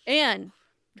 and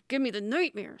give me the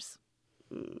nightmares.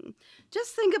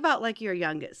 Just think about, like, your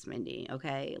youngest, Mindy,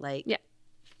 okay? Like, yeah,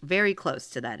 very close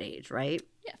to that age, right?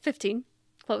 Yeah, 15.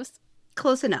 Close.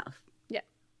 Close enough. Yeah.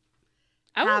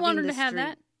 I wouldn't want her to have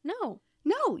that. No.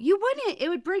 No, you wouldn't. It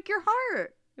would break your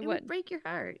heart. It would break your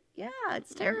heart. Yeah,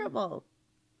 it's terrible.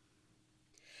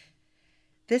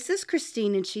 This is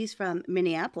Christine, and she's from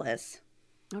Minneapolis.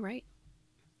 All right.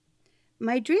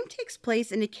 My dream takes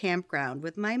place in a campground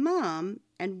with my mom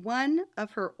and one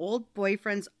of her old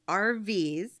boyfriend's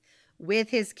RVs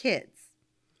with his kids.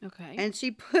 Okay. And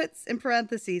she puts in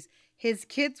parentheses, his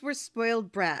kids were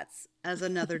spoiled brats, as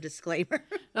another disclaimer.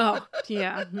 Oh,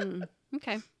 yeah.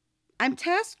 Okay. I'm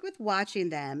tasked with watching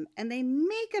them, and they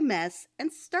make a mess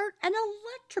and start an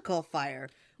electrical fire,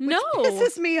 which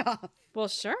pisses me off. Well,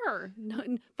 sure. No,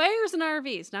 fires and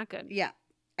RVs, not good. Yeah.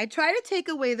 I try to take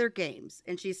away their games,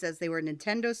 and she says they were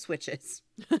Nintendo Switches.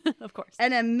 Of course.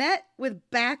 And I'm met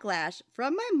with backlash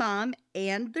from my mom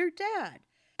and their dad.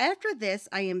 After this,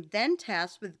 I am then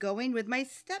tasked with going with my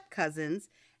step-cousins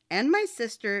and my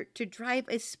sister to drive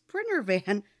a Sprinter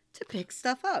van to pick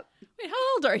stuff up. Wait,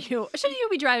 how old are you? Shouldn't you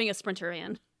be driving a Sprinter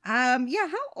van? Yeah,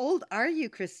 how old are you,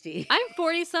 Christy? I'm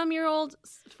 40-some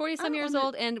years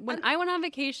old, and when I went on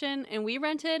vacation and we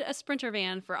rented a Sprinter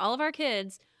van for all of our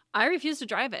kids, I refused to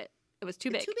drive it. It was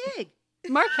too big. Too big.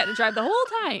 Mark had to drive the whole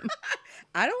time.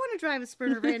 I don't want to drive a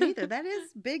Sprinter van either. That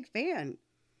is a big van.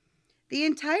 The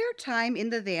entire time in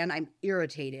the van, I'm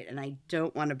irritated and I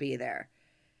don't want to be there.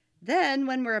 Then,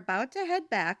 when we're about to head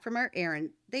back from our errand,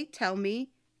 they tell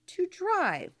me to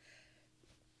drive.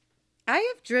 I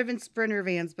have driven Sprinter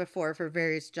vans before for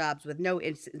various jobs with no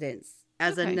incidents,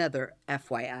 as another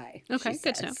FYI. Okay,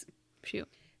 good to know. Phew.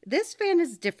 This van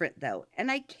is different, though,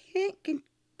 and I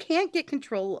can't get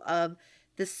control of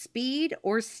the speed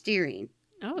or steering.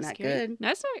 Oh, not scary. good.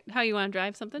 That's not how you want to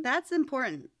drive something. That's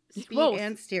important. Speed Both.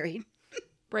 and steering.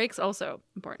 Brakes also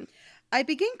important. I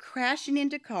begin crashing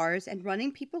into cars and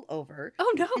running people over.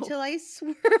 Oh, no. Until I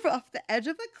swerve off the edge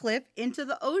of a cliff into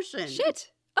the ocean.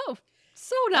 Shit. Oh,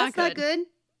 so not That's good. not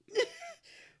good.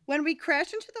 When we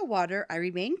crash into the water, I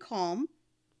remain calm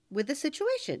with the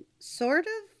situation, sort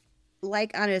of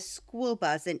like on a school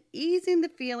bus, and easing the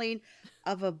feeling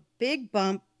of a big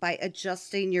bump by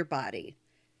adjusting your body.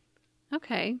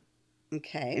 Okay.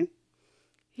 Okay.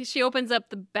 She opens up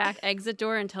the back exit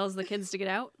door and tells the kids to get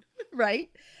out. Right.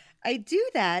 I do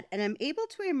that, and I'm able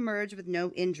to emerge with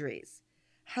no injuries.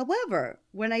 However,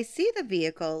 when I see the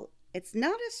vehicle, it's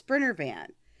not a Sprinter van.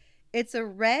 It's a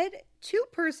red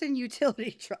 2-person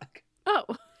utility truck. Oh.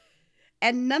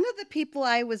 And none of the people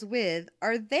I was with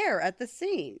are there at the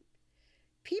scene.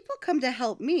 People come to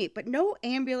help me, but no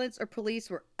ambulance or police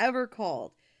were ever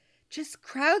called. Just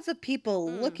crowds of people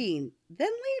looking, then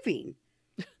leaving.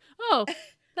 Oh,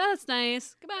 that's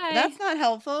nice. Goodbye. That's not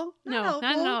helpful. Not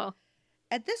at all.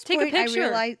 At this Take a point, I picture.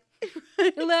 realized...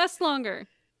 It lasts longer.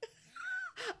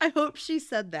 I hope she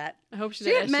said that. I hope she She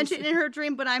did. didn't mention it in her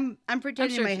dream, but I'm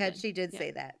pretending sure in my she head did. she did Yeah.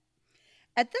 say that.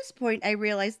 At this point, I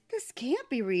realized this can't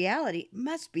be reality. It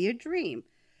must be a dream.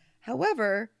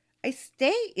 However, I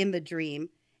stay in the dream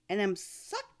and I'm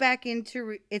sucked back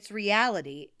into its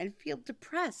reality and feel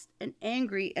depressed and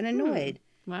angry and annoyed.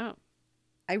 Wow.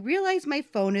 I realize my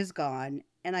phone is gone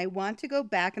and I want to go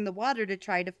back in the water to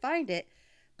try to find it.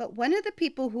 But one of the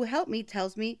people who helped me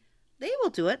tells me they will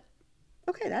do it.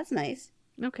 Okay, that's nice.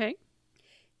 Okay.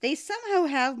 They somehow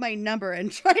have my number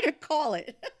and try to call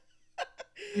it.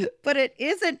 But it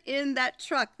isn't in that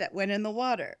truck that went in the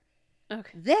water.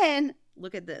 Okay. Then,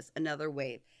 look at this, another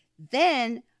wave.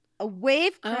 Then a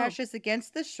wave crashes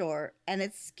against the shore and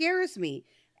it scares me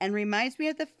and reminds me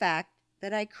of the fact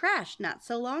that I crashed not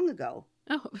so long ago.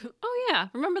 Oh yeah.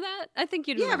 Remember that? I think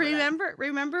you'd remember that.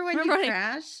 Remember when Remember you I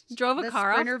crashed? drove a the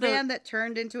car off Sprinter the- van that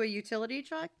turned into a utility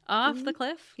truck? Off the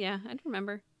cliff? Yeah, I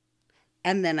remember.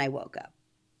 And then I woke up.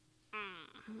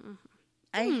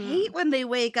 I hate when they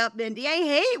wake up, Mindy. I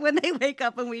hate when they wake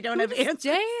up and we don't have answers.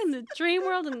 Stay in the dream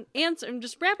world and answer and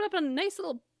just wrap it up in a nice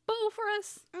little bow for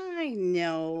us. I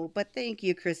know, but thank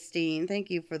you, Christine. Thank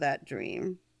you for that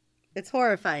dream. It's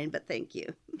horrifying, but thank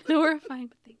you. We're fine,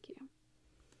 but thank you.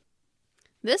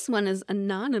 This one is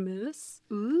anonymous.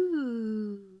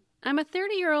 Ooh. I'm a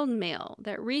 30-year-old male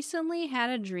that recently had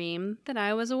a dream that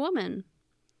I was a woman.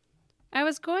 I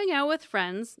was going out with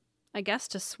friends, I guess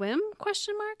to swim, ?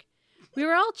 We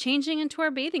were all changing into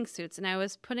our bathing suits, and I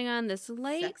was putting on this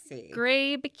light Sexy.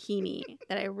 gray bikini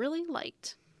that I really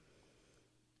liked.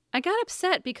 I got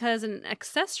upset because an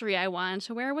accessory I wanted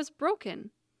to wear was broken.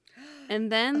 And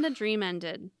then the dream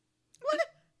ended. What?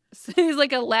 So he's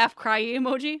like a laugh cry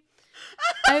emoji.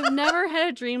 I've never had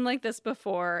a dream like this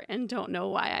before and don't know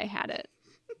why I had it.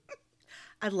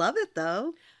 I love it,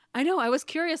 though. I know. I was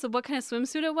curious of what kind of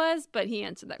swimsuit it was, but he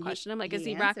answered that question. I'm like, is he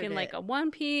he rocking answered like it. a one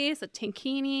piece, a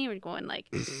tankini, or going like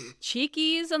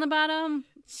cheekies on the bottom?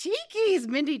 Cheekies.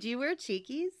 Mindy, do you wear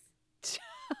cheekies?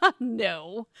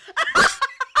 No.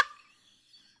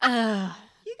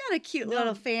 You got a cute No.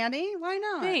 little fanny. Why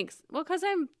not? Thanks. Well, because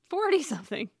I'm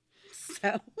 40-something.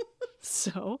 So,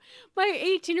 So my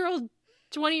 18-year-old,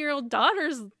 20-year-old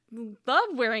daughters love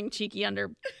wearing cheeky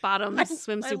under bottoms,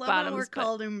 swimsuit I love bottoms. when we're but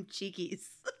called them cheekies.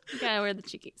 you gotta wear the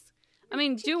cheekies. I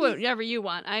mean, do whatever you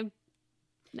want.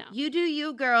 No. You do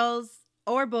you, girls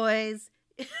or boys.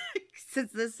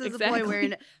 Since this is a boy Exactly.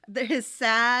 wearing his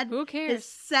sad, Who his cares?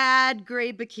 sad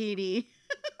gray bikini.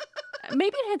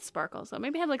 Maybe it had sparkles, though.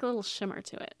 Maybe it had like a little shimmer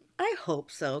to it. I hope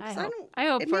so. 'Cause I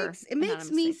hope it for makes me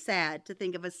anonymity. sad to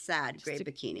think of a sad gray Just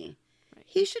to- bikini. Right.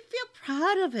 He should feel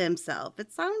proud of himself.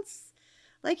 It sounds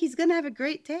like he's gonna have a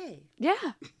great day.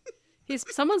 Yeah.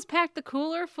 Someone's packed the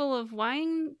cooler full of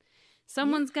wine.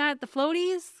 Someone's got the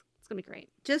floaties. It's gonna be great.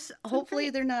 Just hopefully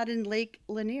they're not in Lake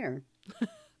Lanier.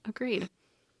 Agreed.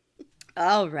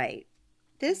 All right.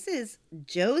 This is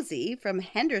Josie from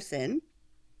Henderson.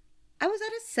 I was at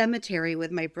a cemetery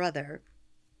with my brother,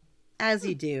 as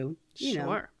you do, you know,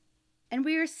 Sure. and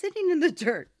we were sitting in the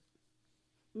dirt.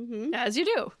 As you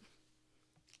do.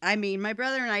 I mean, my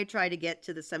brother and I try to get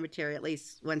to the cemetery at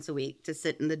least once a week to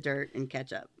sit in the dirt and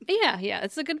catch up. Yeah.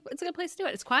 It's a good place to do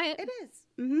it. It's quiet. It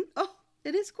is. Oh,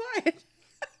 it is quiet.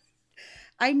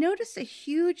 I noticed a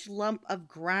huge lump of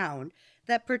ground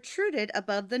that protruded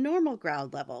above the normal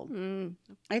ground level.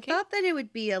 I thought that it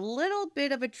would be a little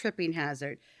bit of a tripping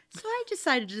hazard, so I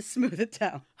decided to smooth it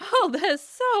down. Oh, that is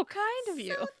so kind of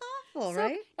you. So thoughtful, So-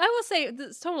 right? I will say,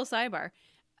 this total sidebar.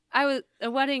 I was a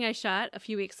wedding I shot a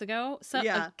few weeks ago. So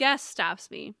Yeah. a guest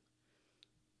stops me,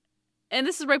 and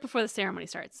this is right before the ceremony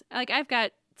starts. Like I've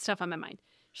got stuff on my mind.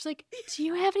 She's like, "Do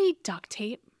you have any duct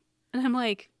tape?" And I'm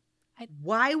like,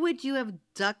 why would you have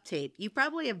duct tape? You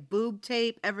probably have boob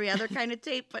tape, every other kind of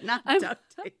tape, but not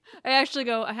duct tape. I actually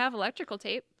go, I have electrical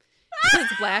tape.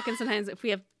 It's black, and sometimes if we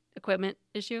have equipment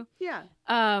issue. Yeah.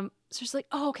 So she's like,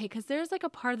 oh, okay, because there's like a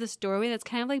part of this doorway that's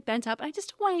kind of like bent up. And I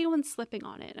just don't want anyone slipping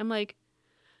on it. I'm like,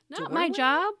 not my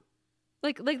job.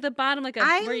 Like the bottom, like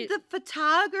I'm the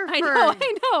photographer.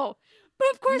 I know. But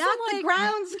of course, not I'm the like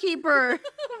groundskeeper.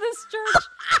 this church.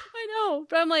 I know,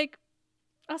 but I'm like,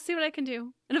 I'll see what I can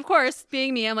do. And of course,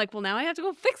 being me, I'm like, well, now I have to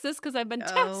go fix this because I've been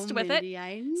tasked with Mindy,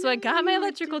 it. So I got my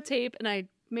electrical tape and I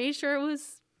made sure it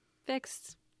was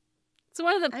fixed. It's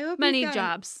one of the many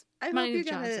jobs. I hope you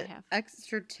got an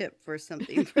extra tip for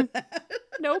something for that.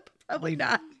 Nope. Probably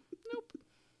not. Nope.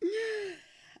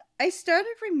 I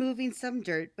started removing some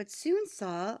dirt, but soon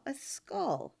saw a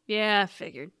skull. Yeah, I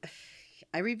figured.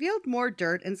 I revealed more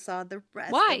dirt and saw the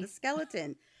rest of the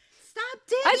skeleton. Stop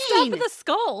digging! I'd stop at the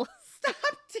skull.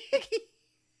 Stop digging!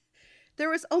 There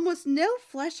was almost no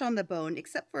flesh on the bone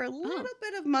except for a little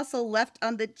bit of muscle left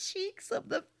on the cheeks of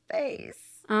the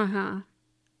face. Uh-huh.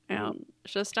 Yeah,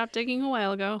 should have stopped digging a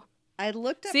while ago. I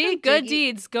looked up. See, good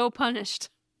deeds go punished.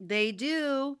 They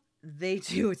do. They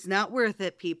do. It's not worth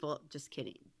it, people. Just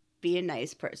kidding. Be a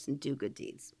nice person. Do good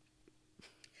deeds.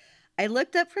 I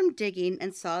looked up from digging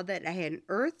and saw that I had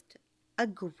unearthed a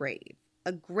grave.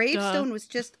 A gravestone was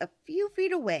just a few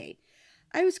feet away.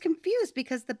 I was confused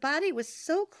because the body was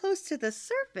so close to the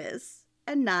surface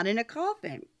and not in a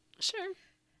coffin. Sure.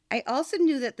 I also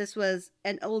knew that this was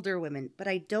an older woman, but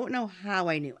I don't know how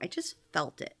I knew. I just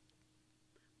felt it.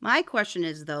 My question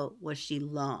is, though, was she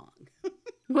long?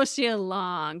 Was she a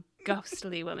long,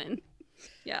 ghostly woman?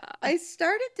 Yeah. I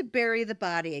started to bury the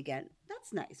body again.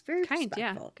 That's nice. Very respectful.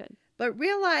 Yeah, good. But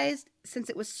realized since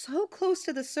it was so close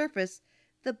to the surface,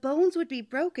 the bones would be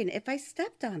broken if I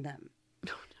stepped on them.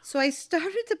 Oh, no. So I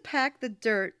started to pack the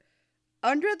dirt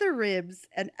under the ribs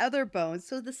and other bones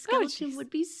so the skeleton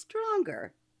would be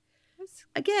stronger. That's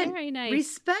again, very nice.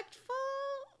 Respectful.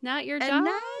 Not your job. And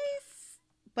nice.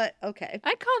 But okay.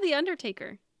 I'd call the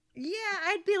Undertaker. Yeah,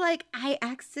 I'd be like, I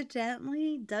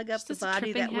accidentally dug up the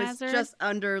body that was just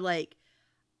under like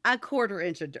a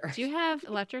quarter-inch of dirt. Do you have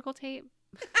electrical tape?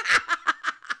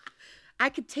 I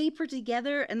could tape her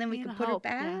together and then we could put her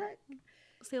back.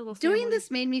 Yeah. Doing this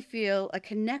made me feel a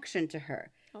connection to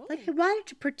her. Oh. Like I wanted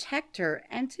to protect her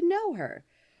and to know her.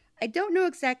 I don't know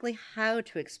exactly how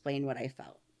to explain what I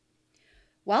felt.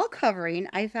 While covering,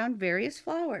 I found various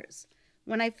flowers.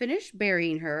 When I finished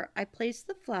burying her, I placed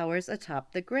the flowers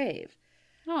atop the grave.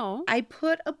 Oh. I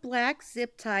put a black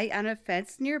zip tie on a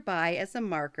fence nearby as a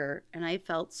marker, and I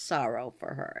felt sorrow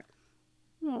for her.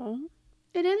 Oh.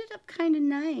 It ended up kind of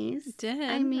nice. It did.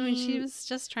 I mean, she was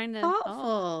just trying to...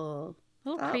 Thoughtful. A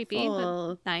little creepy,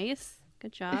 but nice.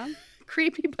 Good job.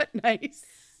 Creepy, but nice.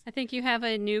 I think you have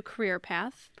a new career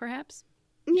path, perhaps.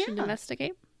 You should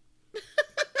investigate.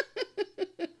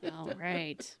 All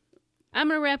right. I'm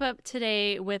going to wrap up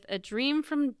today with a dream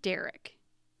from Derek.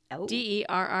 Oh.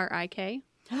 Derrik.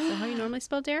 Is that how you normally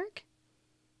spell Derek?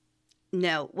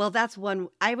 No. Well, that's one.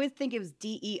 I would think it was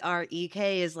Derek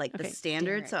is like the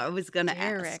standard, Derek. So I was going to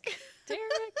ask. Derek.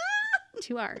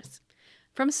 2 R's.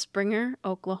 From Springer,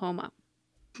 Oklahoma.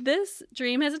 This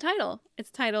dream has a title. It's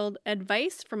titled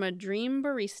Advice from a Dream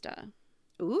Barista.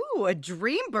 Ooh, a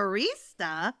dream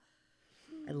barista?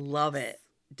 I love it.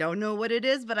 Don't know what it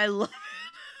is, but I love it.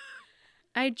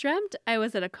 I dreamt I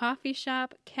was at a coffee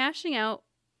shop cashing out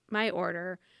my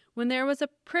order when there was a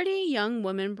pretty young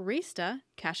woman barista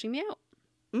cashing me out.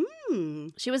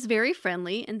 She was very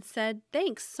friendly and said,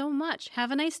 "Thanks so much.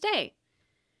 Have a nice day."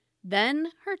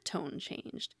 Then her tone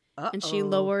changed, and she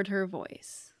lowered her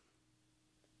voice.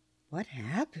 What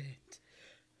happened?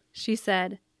 She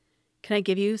said, "Can I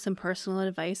give you some personal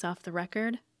advice off the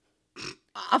record?"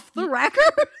 Off the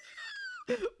record?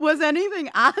 Was anything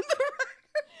on the record?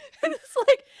 It's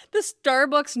like the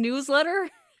Starbucks newsletter.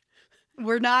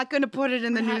 We're not going to put it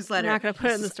in the newsletter. We're not going to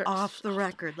put it in the off the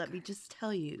record. Let me just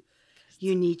tell you,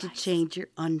 you need to change your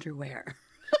underwear.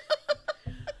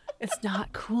 It's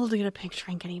not cool to get a pink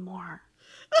drink anymore.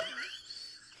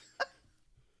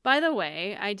 By the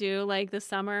way, I do like the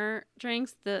summer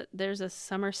drinks. There's a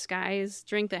Summer Skies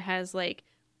drink that has like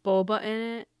boba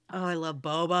in it. Oh, I love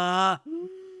boba.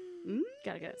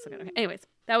 Gotta get it. So good. Okay. Anyways,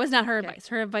 that was not her advice.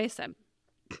 Her advice said,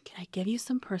 "Can I give you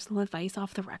some personal advice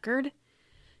off the record?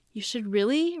 You should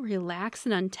really relax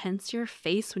and untense your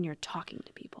face when you're talking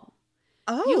to people.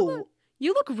 Oh.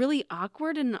 You look really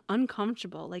awkward and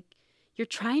uncomfortable. Like you're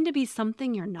trying to be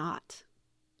something you're not."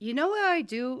 You know what I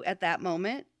do at that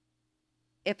moment?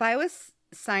 If I was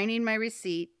signing my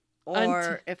receipt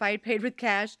or if I had paid with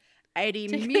cash, I'd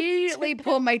immediately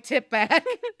pull my tip back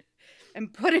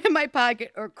and put it in my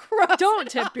pocket or cross. Don't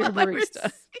tip your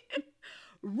barista.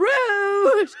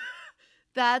 Rude.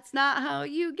 That's not how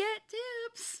you get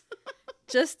tips.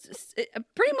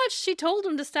 Pretty much she told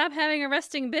him to stop having a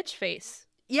resting bitch face.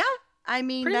 Yeah. I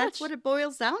mean, Pretty that's much. what it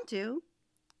boils down to.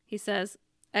 He says,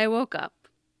 I woke up,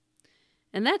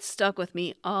 and that stuck with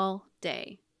me all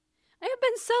day. I have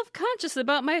been self-conscious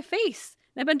about my face,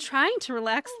 and I've been trying to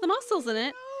relax the muscles in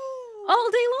it all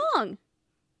day long.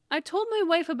 I told my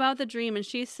wife about the dream, and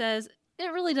she says,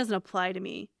 it really doesn't apply to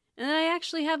me, and I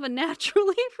actually have a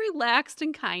naturally relaxed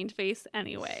and kind face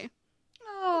anyway.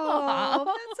 Oh,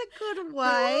 that's a good wife.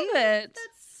 I love it.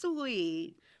 That's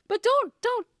sweet. But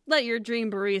don't let your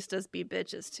dream baristas be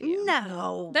bitches to you.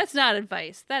 No. That's not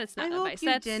advice. That is not I advice. hope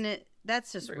you didn't.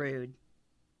 That's just rude. rude.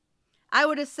 I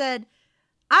would have said,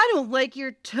 I don't like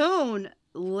your tone,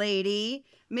 lady.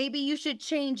 Maybe you should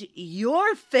change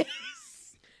your face.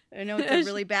 I know it's a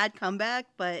really bad comeback,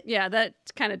 but Yeah, that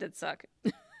kind of did suck.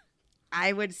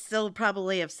 I would still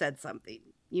probably have said something.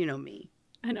 You know me.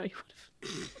 I know you would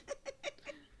have.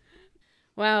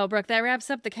 Wow, Brooke, that wraps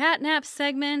up the catnap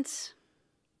segment.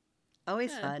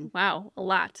 Always fun. Wow, a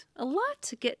lot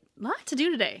to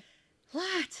do today. A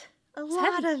lot of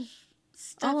all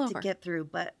stuff to over. get through,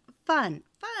 but fun.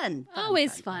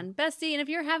 Always fun. Bestie, and if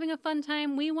you're having a fun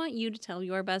time, we want you to tell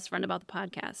your best friend about the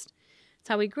podcast. That's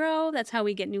how we grow. That's how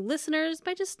we get new listeners,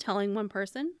 by just telling one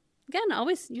person. Again,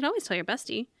 you can always tell your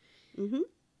bestie. Mm-hmm.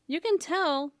 You can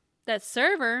tell that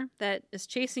server that is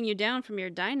chasing you down from your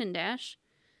dine and dash.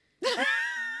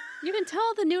 You can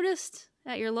tell the nudist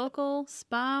at your local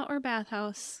spa or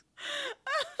bathhouse.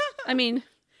 I mean,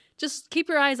 just keep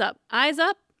your eyes up. Eyes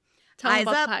up, tell them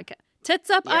about the podcast. Tits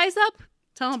up, Yep. eyes up,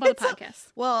 tell them about the podcast.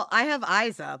 Well, I have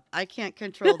eyes up. I can't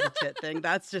control the tit thing.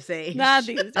 That's just age. Not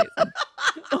these days.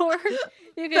 Or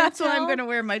you can That's why I'm going to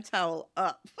wear my towel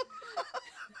up.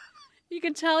 You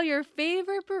can tell your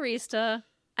favorite barista,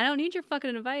 I don't need your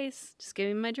fucking advice. Just give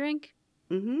me my drink.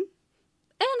 Mm-hmm.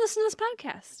 And listen to this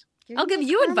podcast. I'll give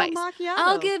you advice. Macchiato.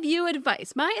 I'll give you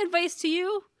advice. My advice to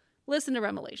you, listen to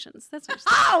REMelations. That's what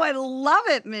Oh, I love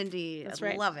it, Mindy. That's I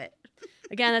right. love it.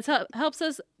 Again, that's helps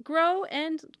us grow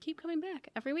and keep coming back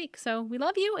every week. So we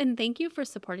love you and thank you for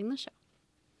supporting the show.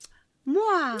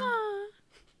 Mwah. Ah.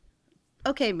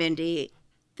 Okay, Mindy.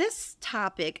 This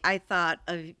topic, I thought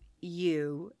of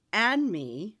you and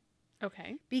me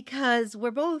Okay. because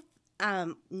we're both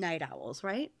night owls,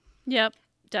 right? Yep,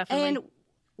 definitely. And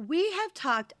we have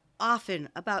talked often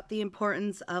about the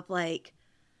importance of like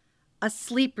a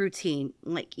sleep routine,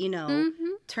 like,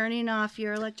 turning off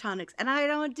your electronics. And I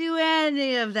don't do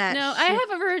any of that. No, I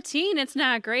have a routine. It's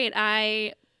not great.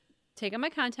 I take out my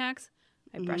contacts.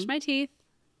 I brush my teeth.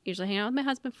 Usually hang out with my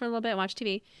husband for a little bit, watch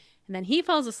TV. And then he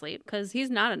falls asleep because he's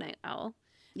not a night owl.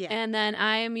 Yeah. And then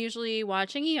I am usually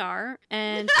watching ER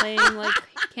and playing like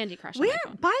Candy Crush on my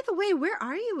phone. By the way, where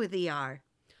are you with ER?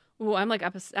 Ooh, I'm like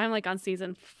on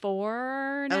season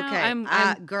 4 now.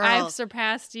 Okay, girl. I've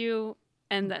surpassed you,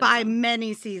 and then By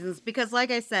many seasons, because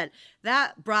like I said,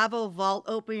 that Bravo vault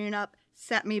opening up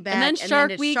set me back. And then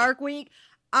Shark Week. Shark Week,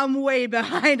 I'm way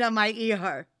behind on my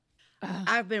ER.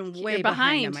 I've been way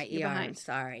behind on my You're ER. behind.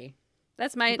 Sorry.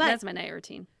 that's my night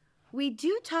routine. We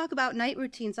do talk about night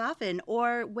routines often,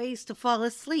 or ways to fall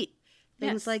asleep,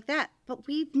 things Yes. like that. But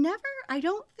we've never, I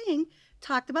don't think,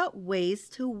 talked about ways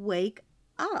to wake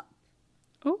up.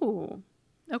 Ooh,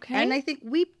 okay. And I think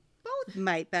we both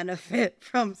might benefit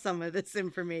from some of this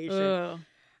information. Ooh.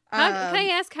 Can I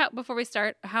ask before we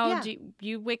start? How yeah. do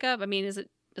you wake up? I mean, is it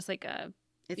just like do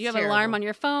It's you have terrible. an alarm on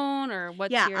your phone or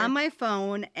what's your? on my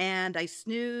phone, and I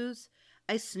snooze,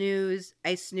 and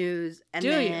Do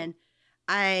you? then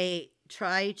I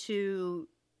try to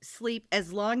sleep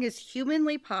as long as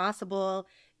humanly possible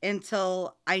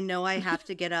until I know I have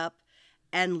to get up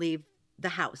and leave the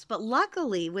house. But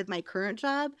luckily, with my current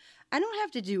job, I don't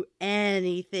have to do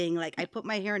anything. Like, I put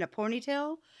my hair in a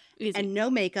ponytail Easy. and no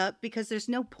makeup, because there's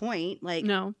no point. Like,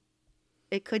 No.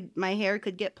 my hair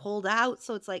could get pulled out,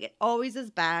 so it's like it always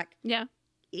is back. Yeah.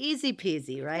 Easy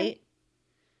peasy, right?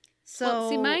 So Well,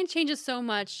 see, mine changes so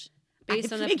much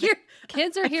based on if figure- the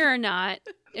kids are here or not.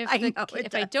 If I know it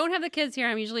if I does. don't have the kids here,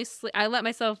 I'm usually I let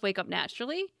myself wake up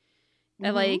naturally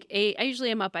at Mhm. like 8. I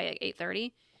usually am up by like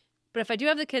 8:30. But if I do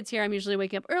have the kids here, I'm usually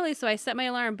waking up early, so I set my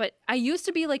alarm. But I used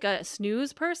to be like a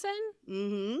snooze person,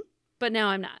 but now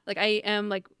I'm not. Like, I am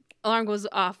like, alarm goes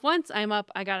off once, I'm up,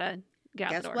 I gotta get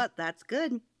out Guess the door. what? That's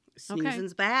good.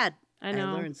 Snoozing's bad. I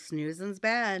know. learned snoozing's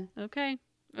bad. Okay.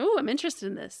 Oh, I'm interested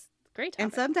in this. Great topic.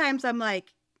 And sometimes I'm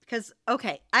like, because,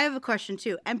 okay, I have a question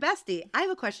too. And Bestie, I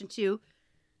have a question too.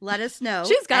 let us know.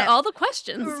 She's got all the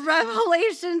questions.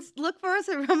 REMelations. Look for us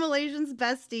at REMelations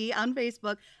Bestie on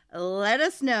Facebook. Let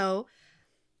us know.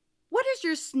 What is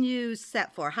your snooze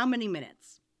set for? How many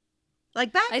minutes?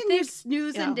 Like back in your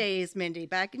snoozing days, Mindy.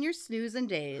 Back in your snoozing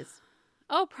days.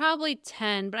 Oh, probably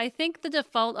 10. But I think the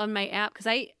default on my app, because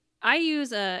I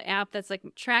use a app that's like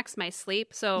tracks my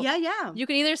sleep. So yeah. You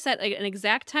can either set like an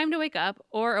exact time to wake up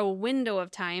or a window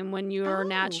of time when you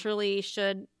naturally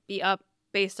should be up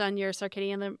based on your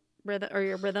circadian rhythm or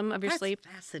your rhythm of your sleep.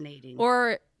 Fascinating.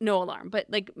 Or no alarm. But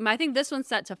like I think this one's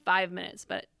set to 5 minutes,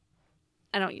 but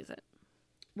I don't use it.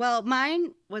 Well,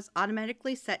 mine was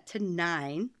automatically set to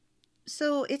 9.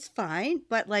 So it's fine.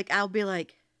 But like I'll be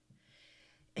like,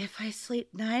 if I sleep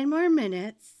 9 more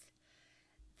minutes,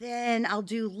 then I'll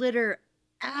do litter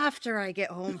after I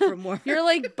get home from work. You're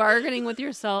like bargaining with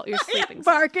yourself. You're sleeping.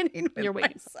 Bargaining with You're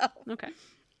waiting. myself. Okay.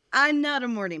 I'm not a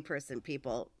morning person,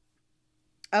 people.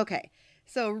 Okay.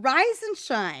 So rise and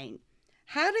shine.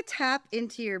 How to tap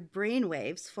into your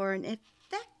brainwaves for an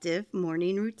effective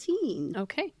morning routine.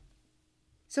 Okay.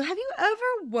 So have you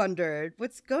ever wondered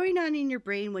what's going on in your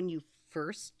brain when you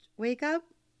first wake up?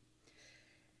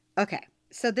 Okay.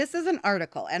 So this is an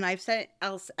article, and I sent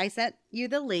you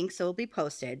the link, so it'll be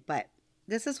posted, but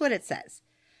this is what it says.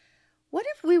 What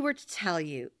if we were to tell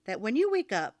you that when you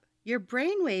wake up, your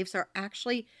brain waves are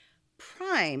actually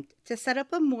primed to set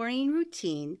up a morning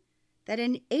routine that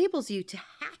enables you to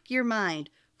hack your mind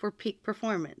for peak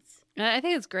performance? I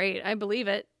think it's great. I believe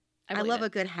it. I love a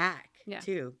good hack,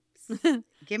 too.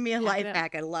 Give me a life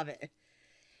hack. I love it.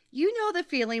 You know the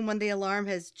feeling when the alarm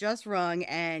has just rung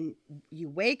and you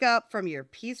wake up from your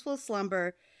peaceful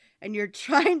slumber and you're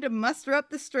trying to muster up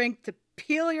the strength to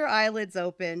peel your eyelids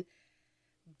open.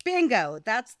 Bingo!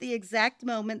 That's the exact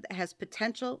moment that has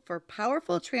potential for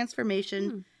powerful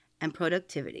transformation and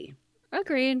productivity.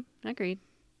 Agreed.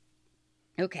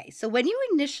 Okay, so when you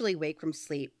initially wake from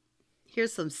sleep,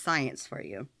 here's some science for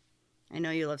you. I know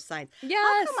you love science. Yes.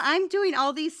 How come I'm doing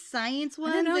all these science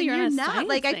ones I know, and you're not?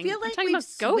 Like, I feel like we've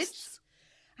switched. Ghosts.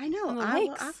 I know. I'll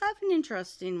have an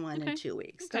interesting one in 2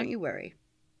 weeks. Okay. Don't you worry.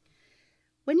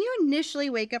 When you initially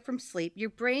wake up from sleep, your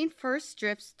brain first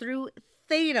drifts through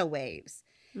theta waves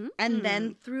and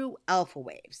then through alpha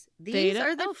waves. These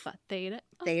are the theta,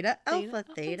 alpha. I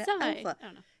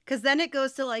don't know. Because then it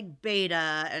goes to like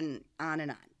beta and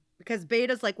on. Because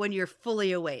beta is like when you're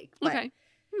fully awake. But, okay.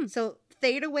 So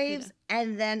theta waves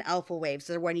and then alpha waves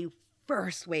are when you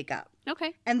first wake up.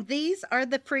 Okay. And these are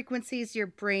the frequencies your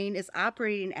brain is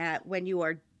operating at when you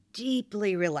are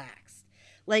deeply relaxed.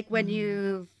 Like when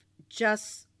you've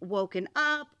just woken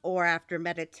up or after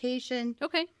meditation.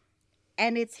 Okay.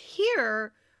 And it's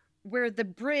here where the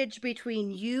bridge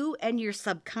between you and your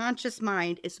subconscious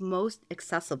mind is most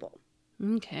accessible.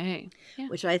 Okay. Yeah.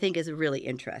 Which I think is really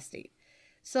interesting.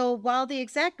 So while the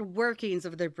exact workings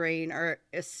of the brain are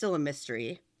still a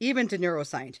mystery, even to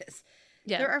neuroscientists,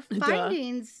 there are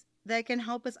findings that can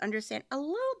help us understand a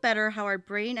little better how our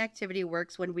brain activity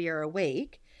works when we are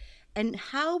awake and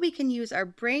how we can use our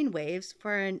brain waves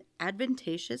for an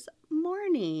advantageous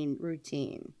morning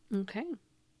routine. Okay.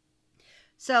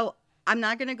 So I'm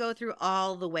not going to go through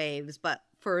all the waves, but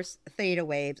first theta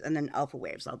waves and then alpha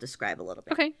waves I'll describe a little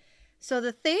bit. Okay. So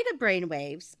the theta brain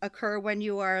waves occur when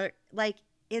you are like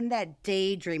in that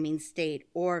daydreaming state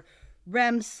or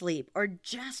REM sleep or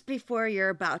just before you're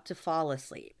about to fall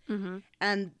asleep.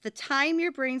 And the time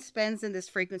your brain spends in this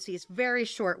frequency is very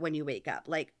short when you wake up,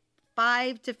 like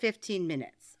 5 to 15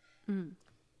 minutes.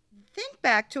 Think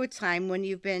back to a time when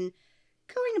you've been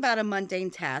going about a mundane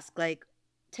task like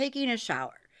taking a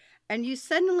shower and you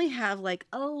suddenly have like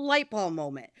a light bulb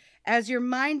moment as your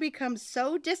mind becomes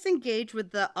so disengaged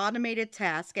with the automated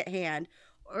task at hand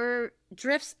or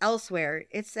drifts elsewhere.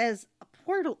 It says a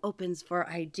portal opens for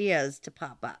ideas to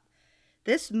pop up.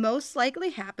 This most likely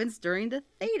happens during the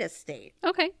theta state.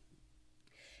 Okay.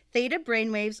 Theta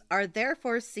brainwaves are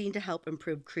therefore seen to help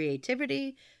improve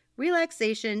creativity,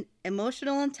 relaxation,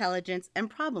 emotional intelligence, and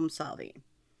problem solving.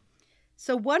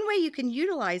 So one way you can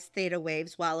utilize theta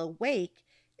waves while awake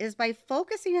is by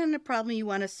focusing on the problem you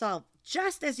want to solve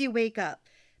just as you wake up.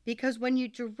 Because when you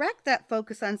direct that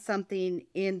focus on something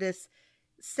in this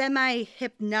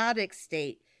semi-hypnotic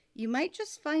state, you might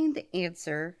just find the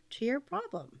answer to your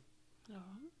problem.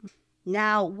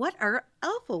 Now, what are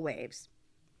alpha waves?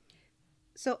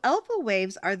 So alpha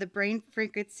waves are the brain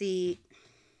frequency.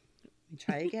 Let me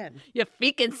try again. Yeah,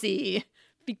 frequency.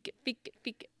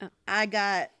 Oh. I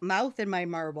got mouth in my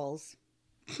marbles.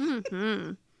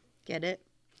 Get it?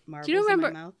 Marbles. Do you remember?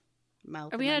 In my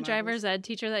mouth. We had a driver's ed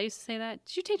teacher that used to say that.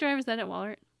 Did you take driver's ed at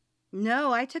Walmart?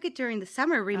 No, I took it during the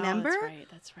summer. Remember? Oh,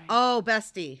 that's right. Oh,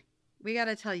 bestie. we got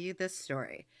to tell you this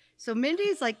story. So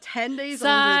Mindy's like 10 days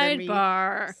older than me.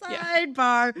 Sidebar.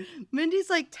 Yeah. Mindy's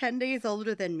like 10 days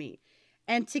older than me.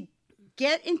 And to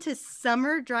get into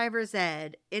summer driver's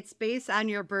ed, it's based on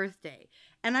your birthday.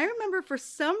 And I remember for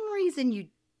some reason you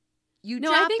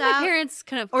dropped I think out, my parents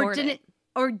couldn't afford it.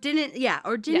 Or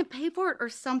didn't pay for it or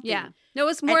something. Yeah. No, it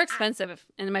was more expensive.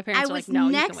 And my parents were like, no,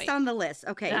 you can wait. I was next on the list.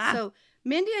 Okay, so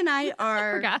Mindy and I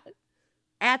are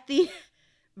at the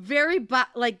very,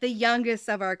 the youngest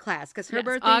of our class. Because her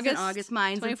birthday's in August,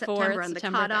 mine's in September, and the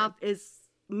cutoff is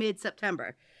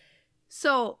mid-September.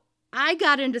 So I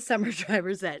got into summer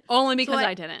driver's ed. Only because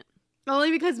I didn't.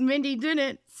 Only because Mindy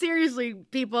didn't. Seriously,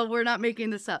 people, we're not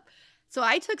making this up. So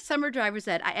I took summer driver's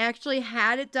ed. I actually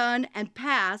had it done and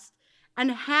passed and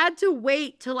had to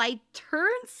wait till I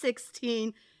turned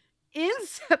 16 in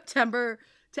September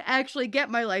to actually get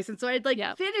my license. So I'd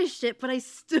finished it, but I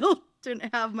still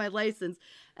didn't have my license.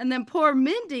 And then poor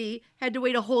Mindy had to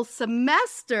wait a whole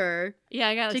semester. Yeah,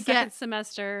 I got a second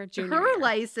semester junior her year.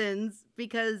 license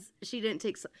because she didn't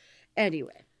take.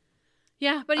 Anyway.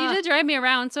 Yeah, but you did drive me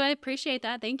around, so I appreciate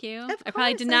that. Thank you. I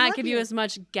probably did not give you as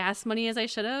much gas money as I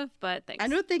should have, but thanks. I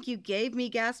don't think you gave me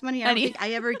gas money. I don't think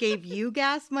I ever gave you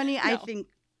gas money. No. I think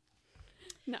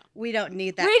we don't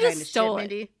need that kind of shit,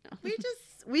 Mindy. No.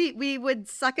 We would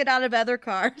suck it out of other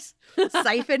cars,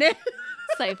 siphon it.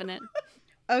 Siphon it.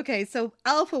 Okay, so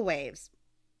alpha waves.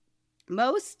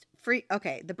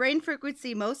 The brain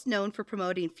frequency most known for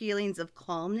promoting feelings of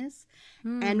calmness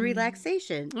and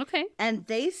relaxation. Okay. And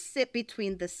they sit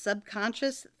between the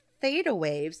subconscious theta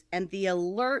waves and the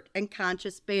alert and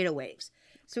conscious beta waves.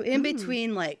 So in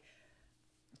between,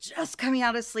 just coming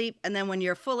out of sleep, and then when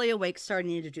you're fully awake,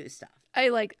 starting to do stuff. I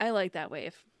like that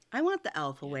wave. I want the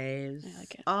alpha waves. I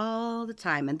like it all the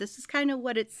time. And this is kind of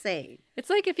what it's saying. It's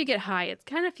like if you get high, it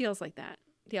kind of feels like that.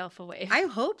 The alpha wave. I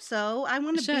hope so. I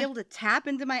want to be able to tap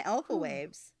into my alpha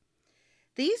waves.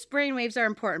 These brain waves are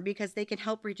important because they can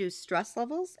help reduce stress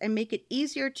levels and make it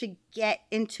easier to get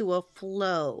into a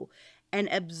flow and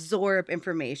absorb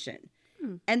information.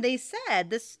 And they said,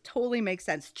 this totally makes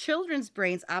sense, children's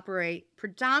brains operate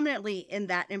predominantly in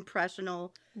that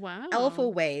impressional alpha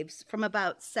waves from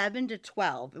about 7 to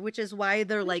 12, which is why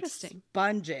they're like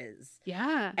sponges.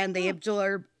 Yeah. And they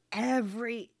absorb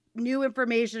every new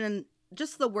information and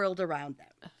just the world around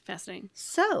them. Fascinating.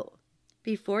 So,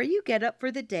 before you get up for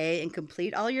the day and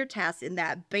complete all your tasks in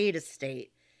that beta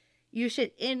state, you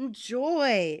should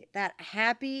enjoy that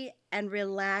happy and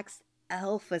relaxed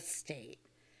alpha state.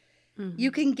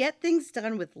 You can get things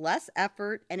done with less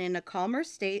effort and in a calmer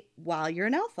state while you're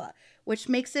in alpha, which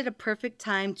makes it a perfect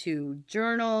time to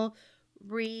journal,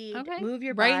 read, move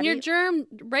your body. Write in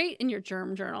your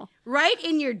germ journal. Write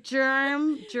in your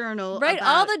germ journal. Write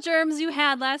all the germs you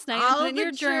had last night all in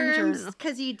your germ journal.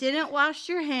 Because you didn't wash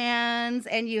your hands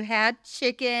and you had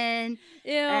chicken.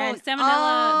 Ew, and salmonella.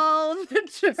 All the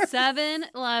germs.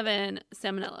 7-Eleven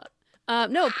salmonella.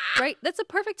 No, right. That's a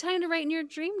perfect time to write in your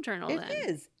dream journal. It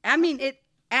is. I mean, it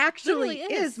actually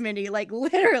is, Mindy. Like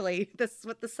literally, this is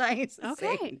what the science is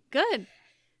saying. Okay, good.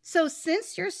 So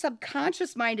since your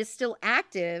subconscious mind is still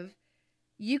active,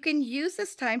 you can use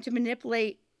this time to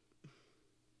manipulate.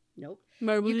 You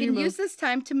can use this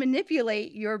time to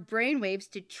manipulate your brain waves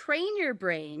to train your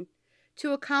brain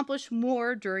to accomplish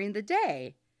more during the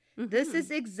day. This is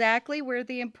exactly where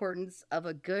the importance of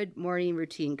a good morning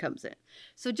routine comes in.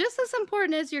 So just as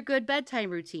important as your good bedtime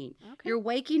routine, your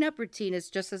waking up routine is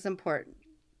just as important.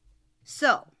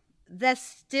 So the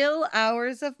still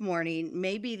hours of morning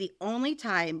may be the only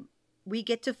time we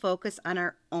get to focus on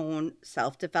our own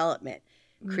self-development,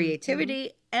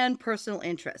 creativity, and personal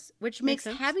interests, which makes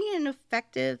having an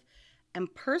effective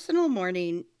and personal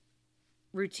morning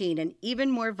routine an even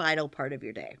more vital part of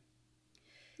your day.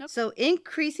 So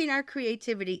increasing our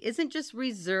creativity isn't just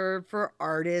reserved for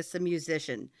artists and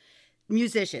musicians.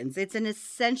 It's an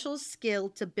essential skill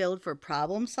to build for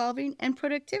problem solving and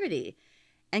productivity,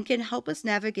 and can help us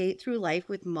navigate through life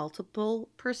with multiple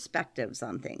perspectives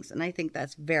on things. And I think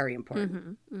that's very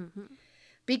important.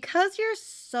 Because you're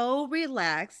so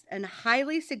relaxed and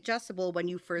highly suggestible when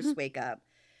you first wake up,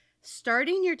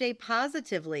 starting your day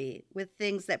positively with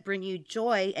things that bring you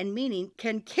joy and meaning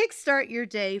can kickstart your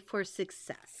day for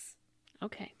success.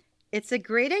 Okay. It's a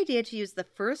great idea to use the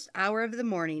first hour of the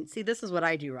morning. See, this is what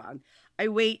I do wrong. I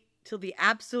wait till the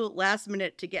absolute last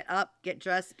minute to get up, get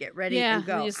dressed, get ready, and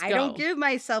go. I don't give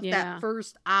myself that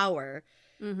first hour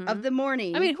of the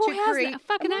morning. I mean, who has that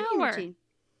fucking hour? Routine.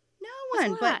 No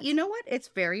one. But you know what? It's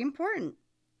very important.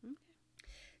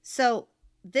 So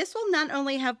this will not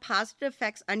only have positive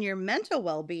effects on your mental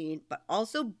well-being, but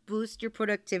also boost your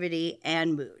productivity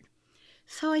and mood.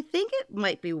 So I think it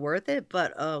might be worth it,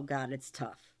 but oh God, it's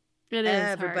tough. It is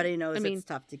Everybody hard. knows it's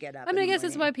tough to get up. I guess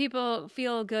it's why people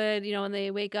feel good, when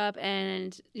they wake up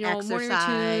and,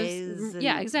 exercise. Morning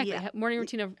yeah, exactly. Morning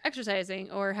routine of exercising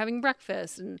or having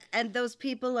breakfast. And those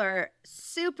people are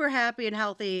super happy and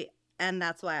healthy, and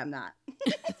that's why I'm not.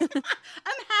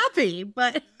 I'm happy,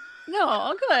 but...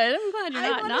 No, good. I'm glad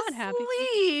you're not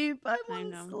happy. I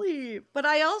want to sleep. But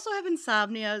I also have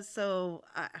insomnia, so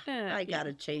I got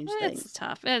to change things. It's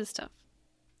tough. It is tough.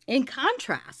 In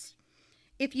contrast,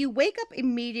 if you wake up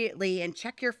immediately and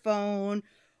check your phone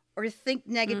or think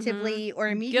negatively or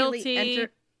immediately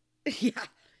enter... Yeah,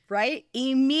 right?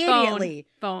 Immediately.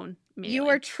 Phone. Immediately. You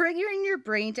are triggering your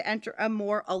brain to enter a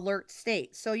more alert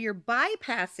state. So you're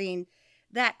bypassing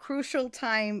that crucial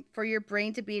time for your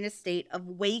brain to be in a state of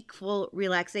wakeful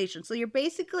relaxation. So you're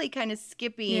basically kind of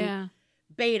skipping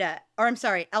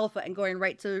alpha and going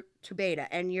right to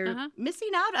beta. And you're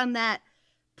missing out on that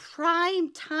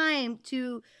prime time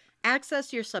to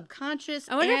access your subconscious.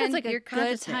 I wonder if it's your a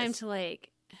good time to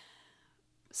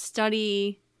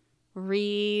study,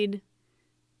 read.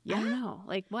 Yeah. I don't know.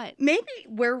 What? Maybe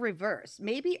we're reversed.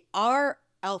 Maybe our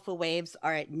alpha waves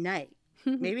are at night.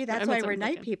 Maybe that's why we're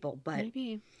night people, but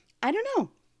maybe. I don't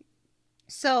know.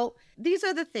 So these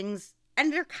are the things,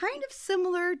 and they're kind of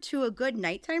similar to a good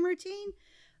nighttime routine,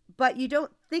 but you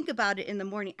don't think about it in the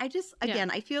morning. I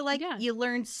feel like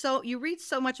you read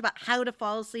so much about how to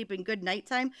fall asleep in good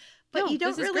nighttime, but you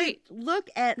don't really look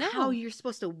at how you're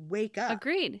supposed to wake up.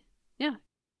 Agreed. Yeah.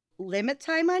 Limit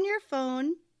time on your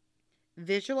phone,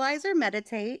 visualize or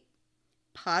meditate,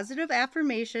 positive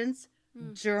affirmations,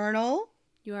 journal.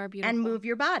 You are beautiful. And move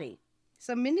your body.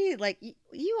 So, Mindy,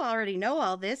 you already know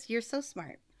all this. You're so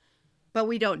smart. But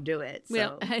we don't do it.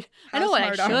 So I know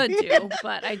what I should do,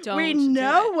 but I don't. We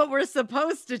know what we're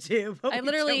supposed to do. But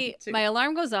my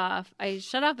alarm goes off. I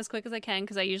shut off as quick as I can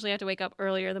because I usually have to wake up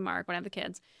earlier than Mark when I have the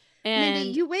kids. And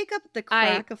Mindy, you wake up at the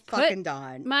crack of fucking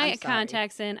dawn. My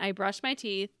contacts in. I brush my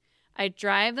teeth. I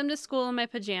drive them to school in my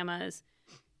pajamas.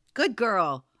 Good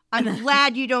girl. I'm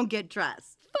glad you don't get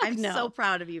dressed. I'm no. so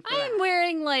proud of you for that. I'm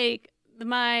wearing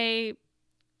my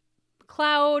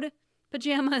cloud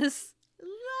pajamas.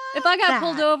 If I got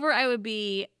pulled over, I would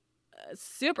be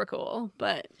super cool.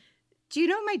 But do you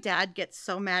know my dad gets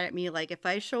so mad at me? If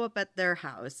I show up at their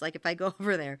house, if I go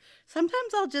over there,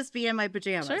 sometimes I'll just be in my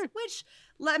pajamas. Sure. Which,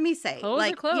 let me say, clothes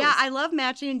are clothes. Yeah, I love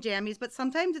matching jammies, but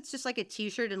sometimes it's just a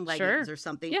t-shirt and leggings or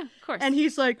something. Yeah, of course. And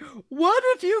he's like, "What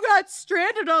if you got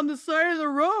stranded on the side of the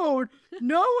road?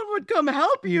 No one would come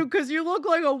help you because you look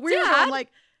like a weirdo." Dad? I'm like,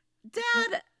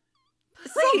 "Dad,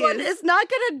 someone is not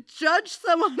going to judge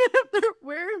someone if they're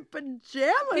wearing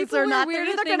pajamas or not. They're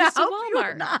either going to help you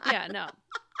or not." Yeah, no.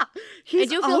 I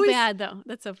do feel bad, though.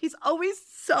 He's always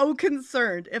so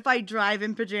concerned if I drive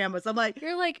in pajamas. I'm like...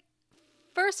 You're like,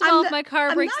 first of all, if my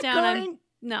car breaks down, I'm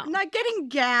not getting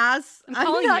gas.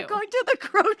 I'm not going to the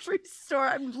grocery store.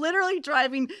 I'm literally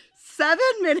driving 7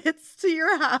 minutes to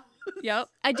your house. Yep.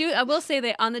 I will say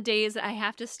that on the days that I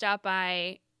have to stop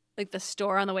by, the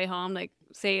store on the way home,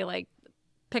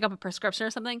 pick up a prescription or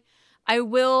something, I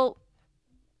will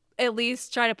at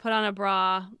least try to put on a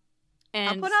bra. And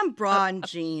I'll put on bra and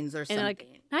jeans or something.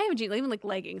 Not even jeans, even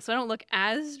leggings, so I don't look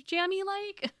as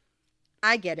jammy-like.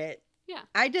 I get it. Yeah.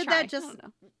 I did that just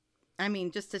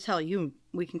to tell you,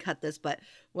 we can cut this, but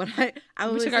when I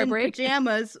was in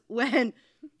pajamas when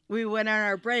we went on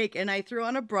our break, and I threw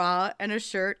on a bra and a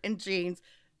shirt and jeans,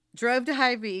 drove to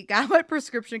Hy-Vee, got my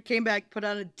prescription, came back, put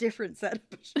on a different set of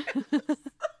pajamas.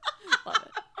 Love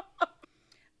it.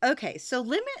 Okay, so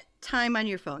limit time on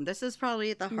your phone. This is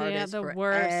probably the hardest for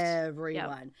worst. Everyone.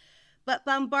 Yep. But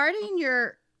bombarding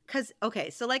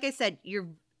so like I said, your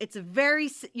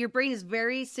brain is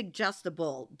very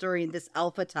suggestible during this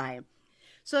alpha time.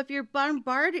 So if you're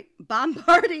bombarding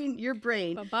your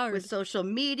brain with social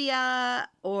media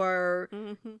or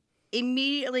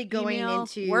immediately going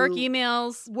into work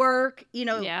emails,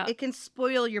 it can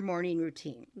spoil your morning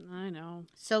routine. I know.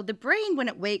 So the brain, when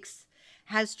it wakes,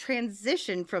 has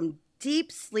transitioned from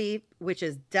deep sleep, which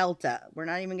is delta. We're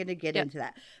not even going to get into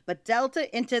that. But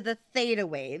delta into the theta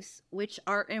waves, which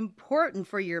are important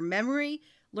for your memory,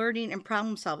 learning, and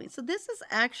problem solving. So this is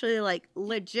actually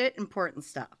legit important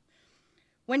stuff.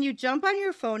 When you jump on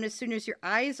your phone, as soon as your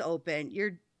eyes open,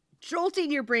 you're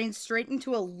jolting your brain straight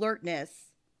into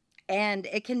alertness, and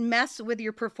it can mess with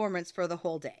your performance for the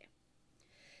whole day.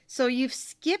 So you've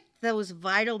skipped those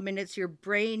vital minutes your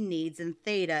brain needs in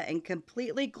theta and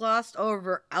completely glossed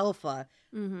over alpha.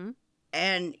 Mm-hmm.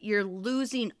 And you're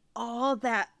losing all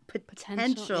that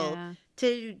potential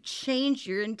to change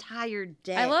your entire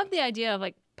day. I love the idea of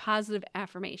positive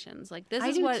affirmations. Like, this I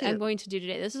is do what too. I'm going to do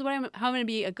today. This is what how I'm going to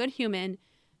be a good human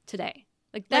today.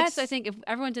 Like, that's, I think, if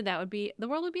everyone did that, the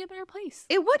world would be a better place.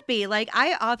 It would be. Like,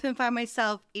 I often find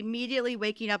myself immediately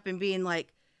waking up and being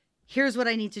like, here's what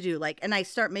I need to do. Like, and I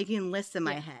start making lists in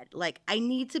my head. Like, I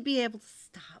need to be able to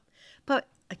stop. But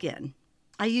again,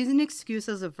 I use an excuse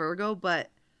as a Virgo, but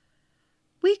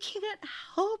we can't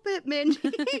help it, Mindy.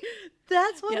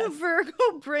 That's what a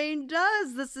Virgo brain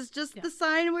does. This is just the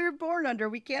sign we were born under.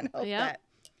 We can't help that.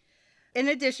 In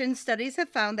addition, studies have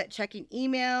found that checking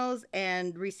emails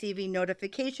and receiving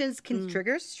notifications can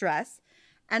trigger stress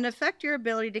and affect your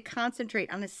ability to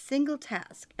concentrate on a single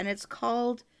task. And it's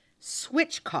called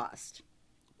switch cost.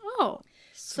 Oh.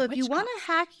 So if you want to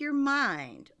hack your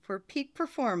mind for peak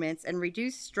performance and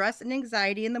reduce stress and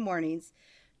anxiety in the mornings,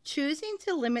 choosing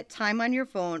to limit time on your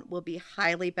phone will be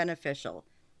highly beneficial,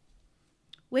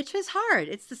 which is hard.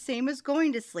 It's the same as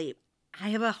going to sleep. I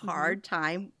have a hard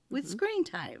time with screen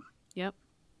time. Yep.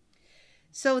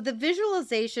 So the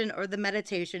visualization or the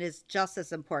meditation is just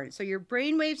as important. So your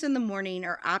brain waves in the morning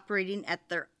are operating at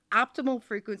their optimal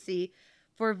frequency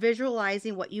for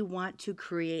visualizing what you want to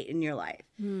create in your life.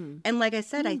 And like I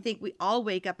said, I think we all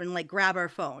wake up and like grab our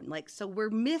phone. Like, so we're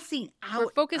missing out.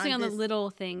 We're focusing on the little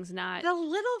things, not the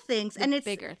little things. And it's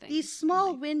bigger things. These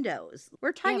small windows.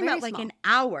 We're talking about like an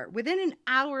hour. Within an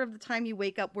hour of the time you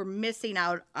wake up, we're missing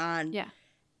out on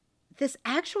this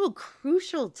actual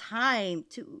crucial time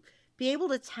to be able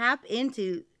to tap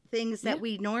into things that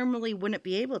we normally wouldn't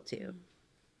be able to.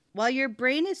 While your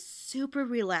brain is super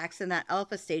relaxed in that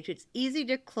alpha stage, it's easy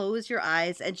to close your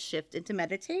eyes and shift into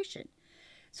meditation.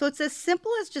 So it's as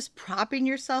simple as just propping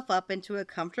yourself up into a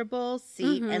comfortable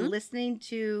seat and listening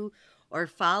to or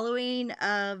following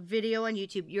a video on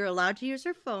YouTube. You're allowed to use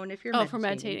your phone if you're meditating. for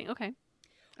meditating. Okay.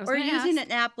 Or using an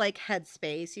app like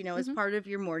Headspace, as part of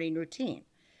your morning routine.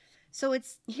 So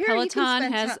it's here.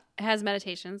 Peloton has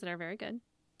meditations that are very good.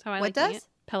 That's how I like it.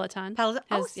 Peloton.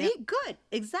 Good.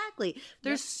 Exactly.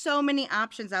 There's so many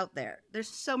options out there.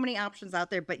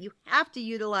 But you have to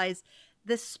utilize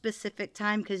this specific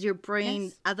time because your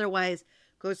brain otherwise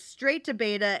goes straight to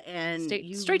beta and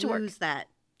you straight lose that.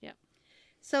 Yeah.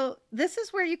 So this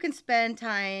is where you can spend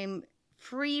time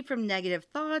free from negative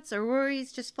thoughts or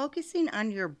worries, just focusing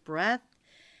on your breath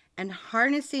and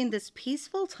harnessing this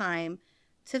peaceful time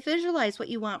to visualize what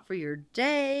you want for your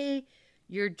day,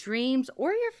 your dreams,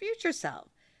 or your future self.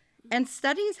 And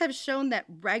studies have shown that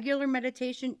regular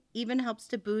meditation even helps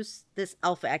to boost this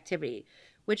alpha activity,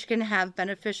 which can have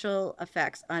beneficial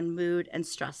effects on mood and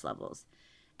stress levels.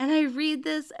 And I read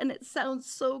this and it sounds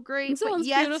so great. It sounds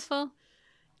beautiful.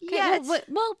 Yes.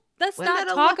 Well, let's not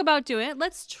talk about doing it.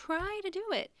 Let's try to do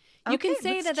it. You can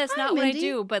say that that's not what I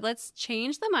do, but let's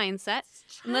change the mindset.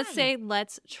 And let's say,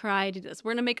 let's try to do this.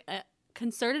 We're going to make a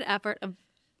concerted effort of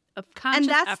conscious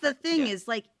effort. And that's the thing is,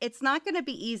 like, it's not going to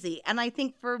be easy. And I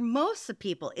think for most of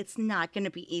people, it's not going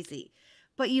to be easy.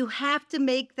 But you have to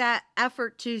make that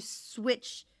effort to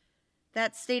switch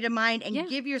that state of mind and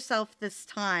give yourself this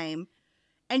time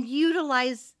and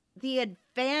utilize the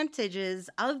advantages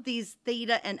of these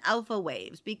theta and alpha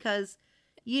waves because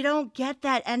you don't get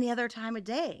that any other time of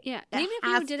day. Yeah. That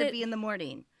has to be in the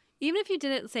morning. Even if you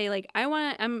didn't say, like,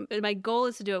 my goal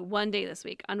is to do it one day this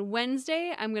week. On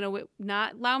Wednesday, I'm going to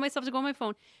not allow myself to go on my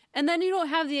phone. And then you don't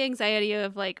have the anxiety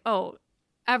of, like, oh,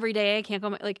 every day I can't go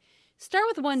on like, start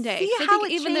with one day. See how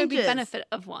it even there'd be benefit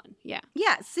of one. Yeah.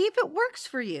 Yeah. See if it works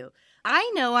for you.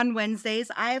 I know on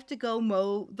Wednesdays I have to go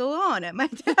mow the lawn at my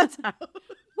dad's house.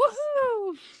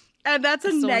 Woohoo! And that's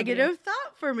a negative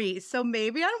thought for me. So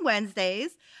maybe on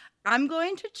Wednesdays, I'm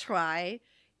going to try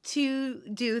to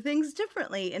do things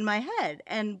differently in my head.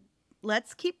 And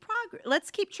let's keep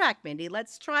track, Mindy.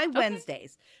 Let's try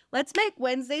Wednesdays. Let's make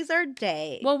Wednesdays our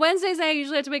day. Well, Wednesdays I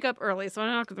usually have to wake up early, so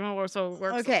I'm not going to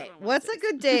work. Okay, what's a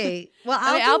good day? Well,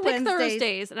 I'll pick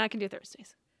Thursdays, and I can do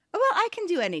Thursdays. Well, I can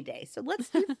do any day. So let's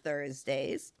do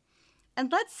Thursdays.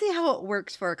 And let's see how it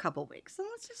works for a couple weeks. And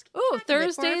let's just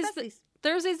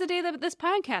Thursday's the day that this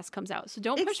podcast comes out. So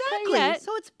don't push play yet.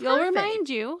 So it's perfect. We'll remind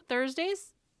you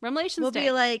Thursdays. REMelations we'll Day.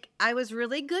 Be like, I was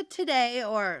really good today,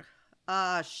 or,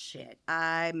 oh, shit,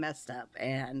 I messed up,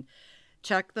 and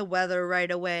check the weather right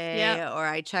away, or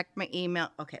I checked my email.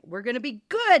 Okay, we're going to be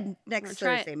good next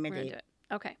Thursday, Mindy. We're going to do it.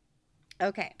 Okay.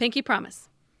 Okay. Pinky promise.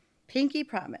 Pinky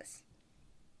promise.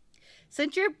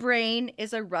 Since your brain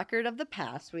is a record of the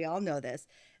past, we all know this,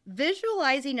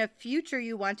 visualizing a future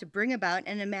you want to bring about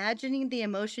and imagining the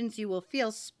emotions you will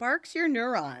feel sparks your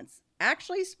neurons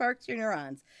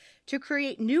to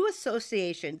create new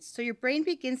associations so your brain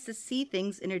begins to see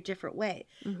things in a different way.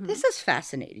 This is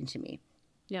fascinating to me.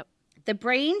 Yep. The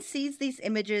brain sees these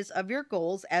images of your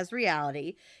goals as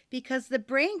reality because the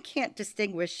brain can't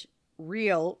distinguish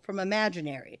real from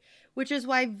imaginary, which is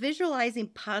why visualizing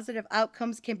positive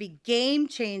outcomes can be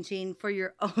game-changing for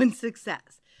your own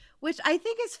success, which I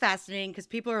think is fascinating because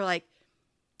people are like,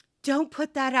 don't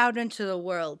put that out into the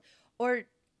world, or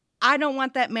I don't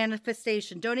want that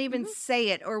manifestation. Don't even say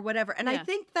it or whatever. And I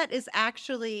think that is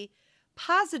actually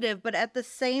positive, but at the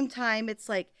same time, it's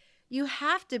like you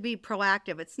have to be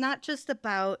proactive. It's not just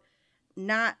about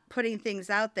not putting things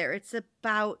out there. It's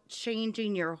about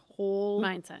changing your whole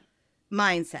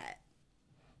mindset,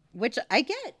 which I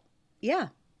get. Yeah.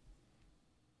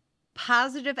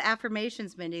 Positive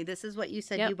affirmations, Mindy. This is what you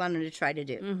said you wanted to try to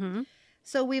do.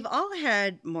 So we've all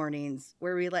had mornings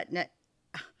where we let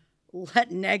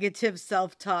negative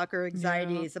self-talk or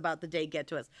anxieties about the day get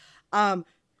to us.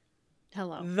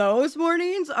 Hello. Those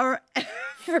mornings are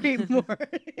every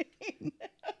morning.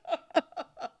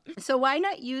 So why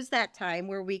not use that time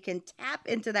where we can tap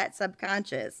into that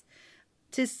subconscious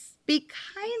to speak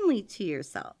kindly to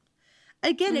yourself?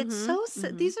 Again, it's so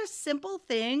these are simple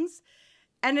things,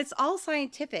 and it's all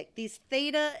scientific. These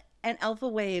theta and alpha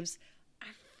waves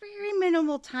are very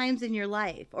minimal times in your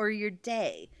life or your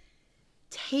day.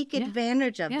 Take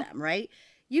advantage of them, right?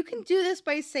 You can do this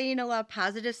by saying a lot of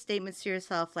positive statements to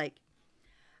yourself, like,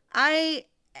 I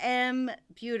am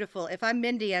beautiful. If I'm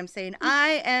Mindy, I'm saying,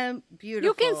 I am beautiful.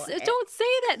 You can, don't say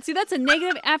that. See, that's a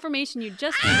negative affirmation you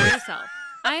just gave yourself.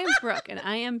 I am Brooke and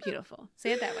I am beautiful.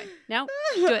 Say it that way. Now,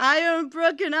 do it. I am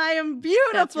Brooke and I am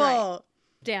beautiful. That's right.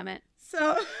 Damn it.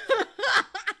 So,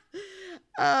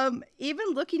 even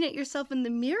looking at yourself in the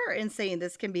mirror and saying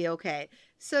this can be okay.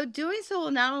 So doing so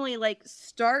will not only like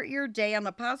start your day on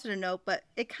a positive note, but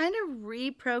it kind of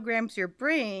reprograms your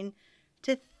brain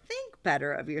to think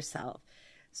better of yourself.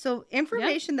 So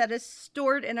information that is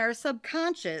stored in our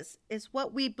subconscious is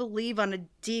what we believe on a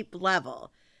deep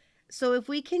level. So if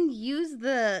we can use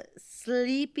the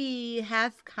sleepy,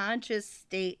 half-conscious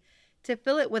state to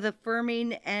fill it with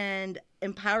affirming and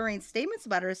empowering statements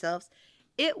about ourselves,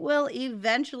 it will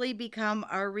eventually become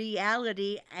our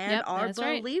reality and our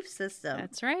belief system.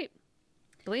 That's right.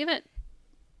 Believe it.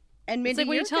 And Mindy, it's like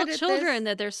when you tell children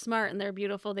that they're smart and they're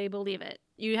beautiful, they believe it.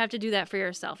 You have to do that for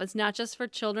yourself. It's not just for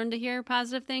children to hear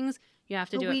positive things. You have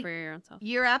to do it for your own self.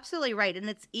 You're absolutely right. And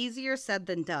it's easier said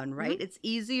than done, right? It's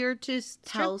easier to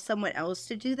tell someone else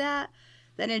to do that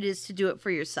than it is to do it for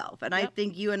yourself. And I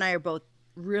think you and I are both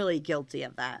really guilty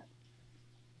of that.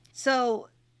 So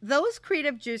those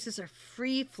creative juices are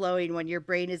free flowing when your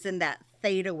brain is in that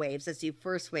theta waves as you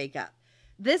first wake up.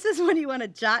 This is when you want to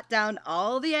jot down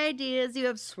all the ideas you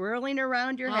have swirling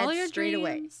around your head straight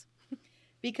away.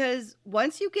 Because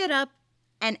once you get up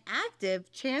and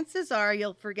active, chances are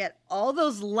you'll forget all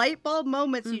those light bulb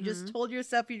moments you just told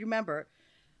yourself you remember.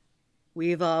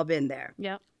 We've all been there.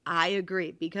 Yep. I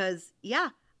agree. Because,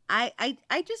 I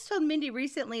just told Mindy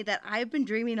recently that I've been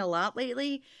dreaming a lot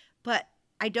lately, but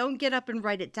I don't get up and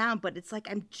write it down. But it's like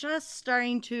I'm just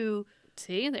starting to...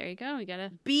 See, there you go. You got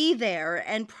to be there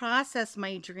and process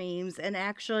my dreams and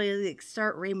actually like,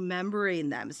 start remembering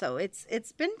them. So it's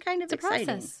been kind of exciting.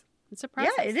 Process. It's a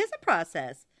process. Yeah, it is a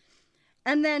process.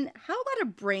 And then how about a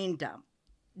brain dump?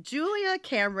 Julia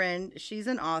Cameron, she's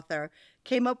an author,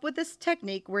 came up with this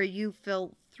technique where you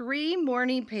fill 3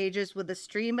 morning pages with a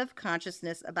stream of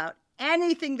consciousness about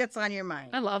anything that's on your mind.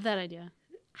 I love that idea.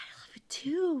 I love it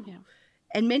too. Yeah.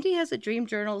 And Mindy has a dream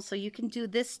journal, so you can do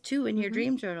this too in your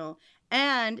dream journal.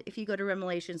 And if you go to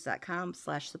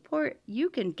REMelations.com/support, you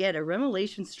can get a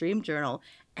REMelations dream journal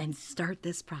and start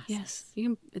this process. Yes,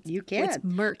 you can. It's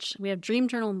merch. We have dream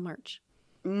journal merch.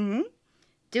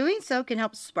 Doing so can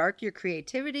help spark your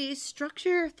creativity, structure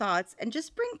your thoughts, and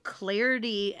just bring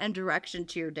clarity and direction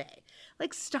to your day.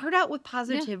 Like start out with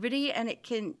positivity and it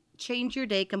can change your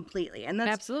day completely. And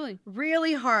that's absolutely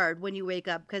really hard when you wake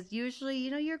up because usually,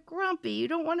 you're grumpy. You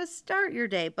don't want to start your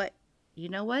day. But you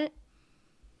know what?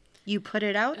 You put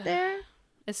it out there.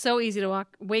 It's so easy to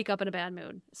wake up in a bad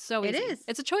mood. So easy. It is.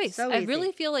 It's a choice. So I easy.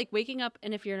 really feel like waking up,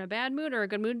 and if you're in a bad mood or a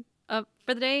good mood for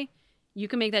the day, you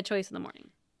can make that choice in the morning.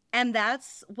 And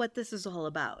that's what this is all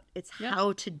about. It's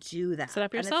how to do that. Set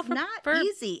up yourself. And it's not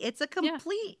easy. It's a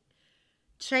complete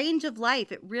change of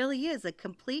life. It really is a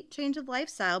complete change of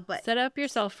lifestyle. But set up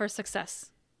yourself for success.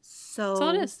 So that's all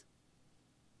it is.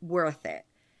 Worth it.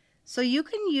 So you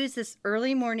can use this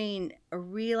early morning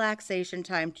relaxation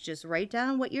time to just write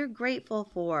down what you're grateful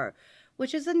for,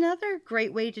 which is another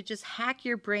great way to just hack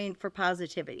your brain for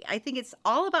positivity. I think it's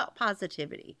all about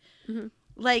positivity.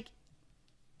 Like,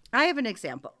 I have an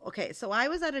example. Okay, so I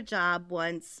was at a job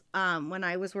once when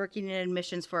I was working in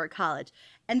admissions for a college.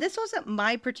 And this wasn't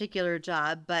my particular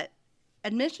job, but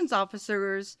admissions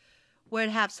officers would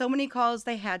have so many calls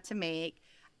they had to make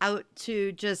out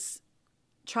to just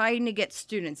trying to get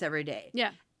students every day.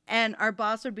 Yeah. And our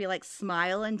boss would be like,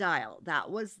 smile and dial. That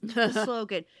was the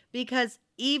slogan. Because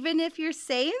even if you're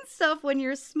saying stuff when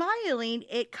you're smiling,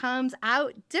 it comes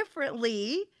out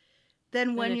differently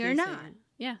than when you're not.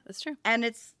 Yeah, that's true. And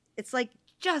it's like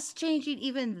just changing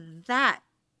even that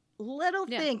little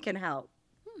thing can help.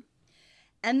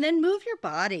 And then move your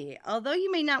body. Although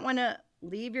you may not want to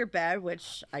leave your bed,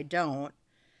 which I don't.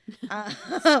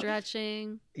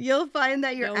 Stretching. You'll find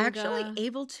that you're yoga. Actually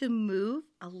able to move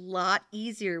a lot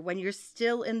easier when you're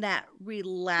still in that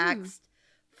relaxed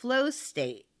flow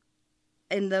state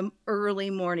in the early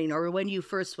morning or when you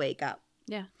first wake up.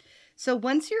 Yeah. So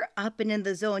once you're up and in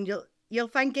the zone, you'll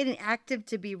find getting active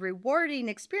to be rewarding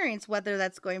experience, whether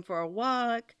that's going for a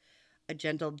walk, a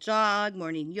gentle jog,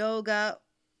 morning yoga,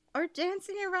 or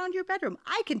dancing around your bedroom.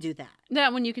 I can do that.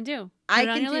 That one you can do. I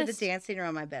can do the dancing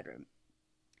around my bedroom.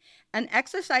 And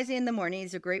exercising in the morning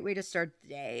is a great way to start the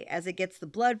day as it gets the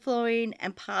blood flowing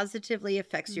and positively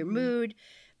affects your mood,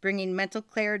 bringing mental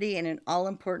clarity and an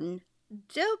all-important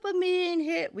dopamine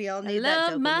hit. We all need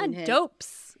that dopamine hit. I love my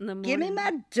dopes in the morning. Give me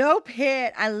my dope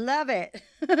hit. I love it.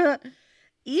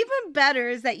 Even better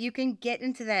is that you can get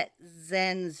into that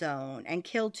Zen zone and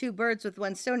kill two birds with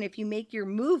one stone if you make your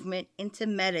movement into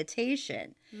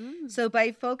meditation. So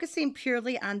by focusing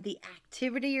purely on the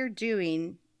activity you're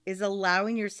doing is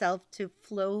allowing yourself to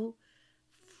flow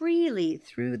freely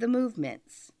through the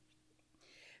movements.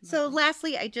 So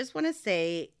lastly, I just want to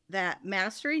say that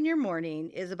mastering your morning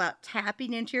is about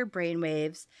tapping into your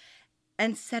brainwaves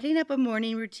and setting up a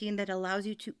morning routine that allows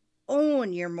you to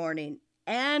own your morning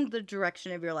and the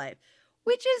direction of your life,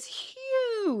 which is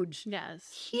huge.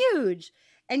 Yes. Huge.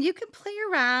 And you can play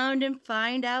around and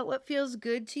find out what feels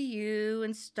good to you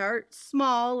and start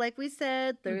small, like we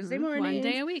said, Thursday morning. 1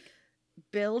 day a week.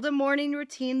 Build a morning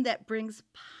routine that brings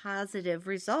positive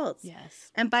results.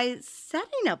 Yes. And by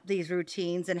setting up these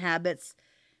routines and habits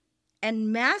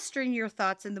and mastering your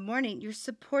thoughts in the morning, you're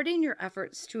supporting your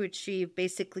efforts to achieve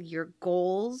basically your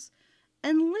goals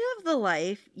and live the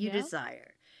life you desire.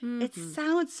 It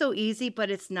sounds so easy, but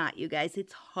it's not, you guys.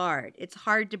 It's hard. It's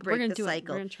hard to break the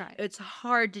cycle. We're going to try it. It's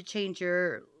hard to change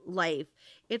your life.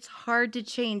 It's hard to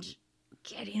change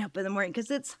getting up in the morning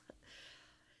because it's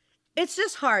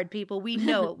just hard, people. We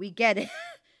know it. We get it.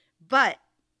 But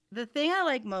the thing I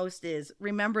like most is,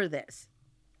 remember this.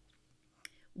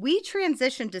 We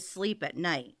transition to sleep at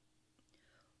night.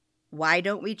 Why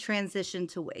don't we transition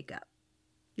to wake up?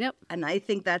 Yep. And I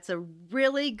think that's a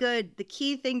really good, the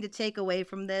key thing to take away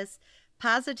from this,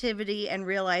 positivity and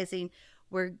realizing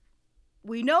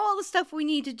we know all the stuff we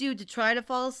need to do to try to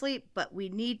fall asleep, but we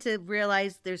need to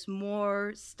realize there's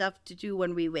more stuff to do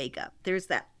when we wake up. There's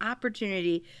that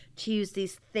opportunity to use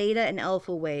these theta and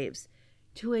alpha waves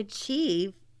to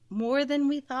achieve more than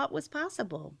we thought was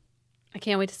possible. I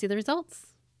can't wait to see the results.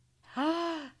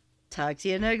 Talk to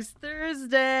you next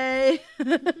Thursday.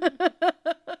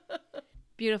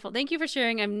 Beautiful. Thank you for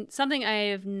sharing. Something I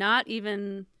have not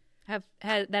even have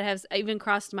had that has even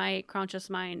crossed my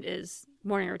conscious mind is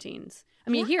morning routines.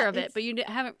 I mean, you hear of it, but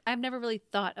I've never really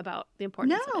thought about the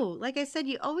importance of it. No, like I said,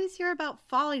 you always hear about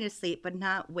falling asleep, but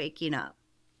not waking up.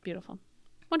 Beautiful.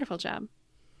 Wonderful job.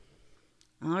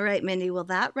 All right, Mindy. Well,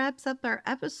 that wraps up our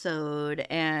episode.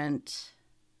 And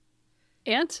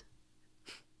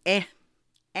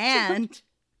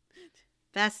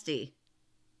bestie,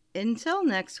 until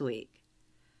next week,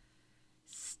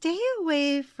 stay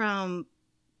away from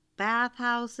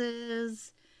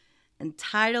bathhouses and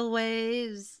tidal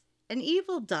waves and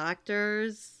evil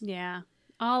doctors. Yeah,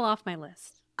 all off my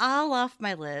list. All off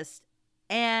my list.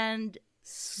 And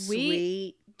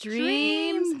sweet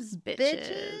dreams,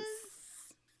 bitches.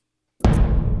 I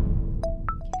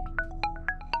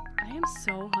am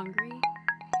so hungry.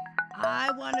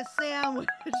 I want a sandwich.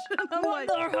 I'm like,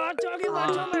 a hot dog in my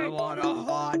tummy. I want a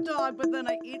hot dog. But then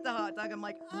I eat the hot dog. I'm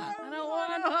like, I don't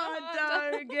want a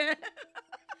hot dog again.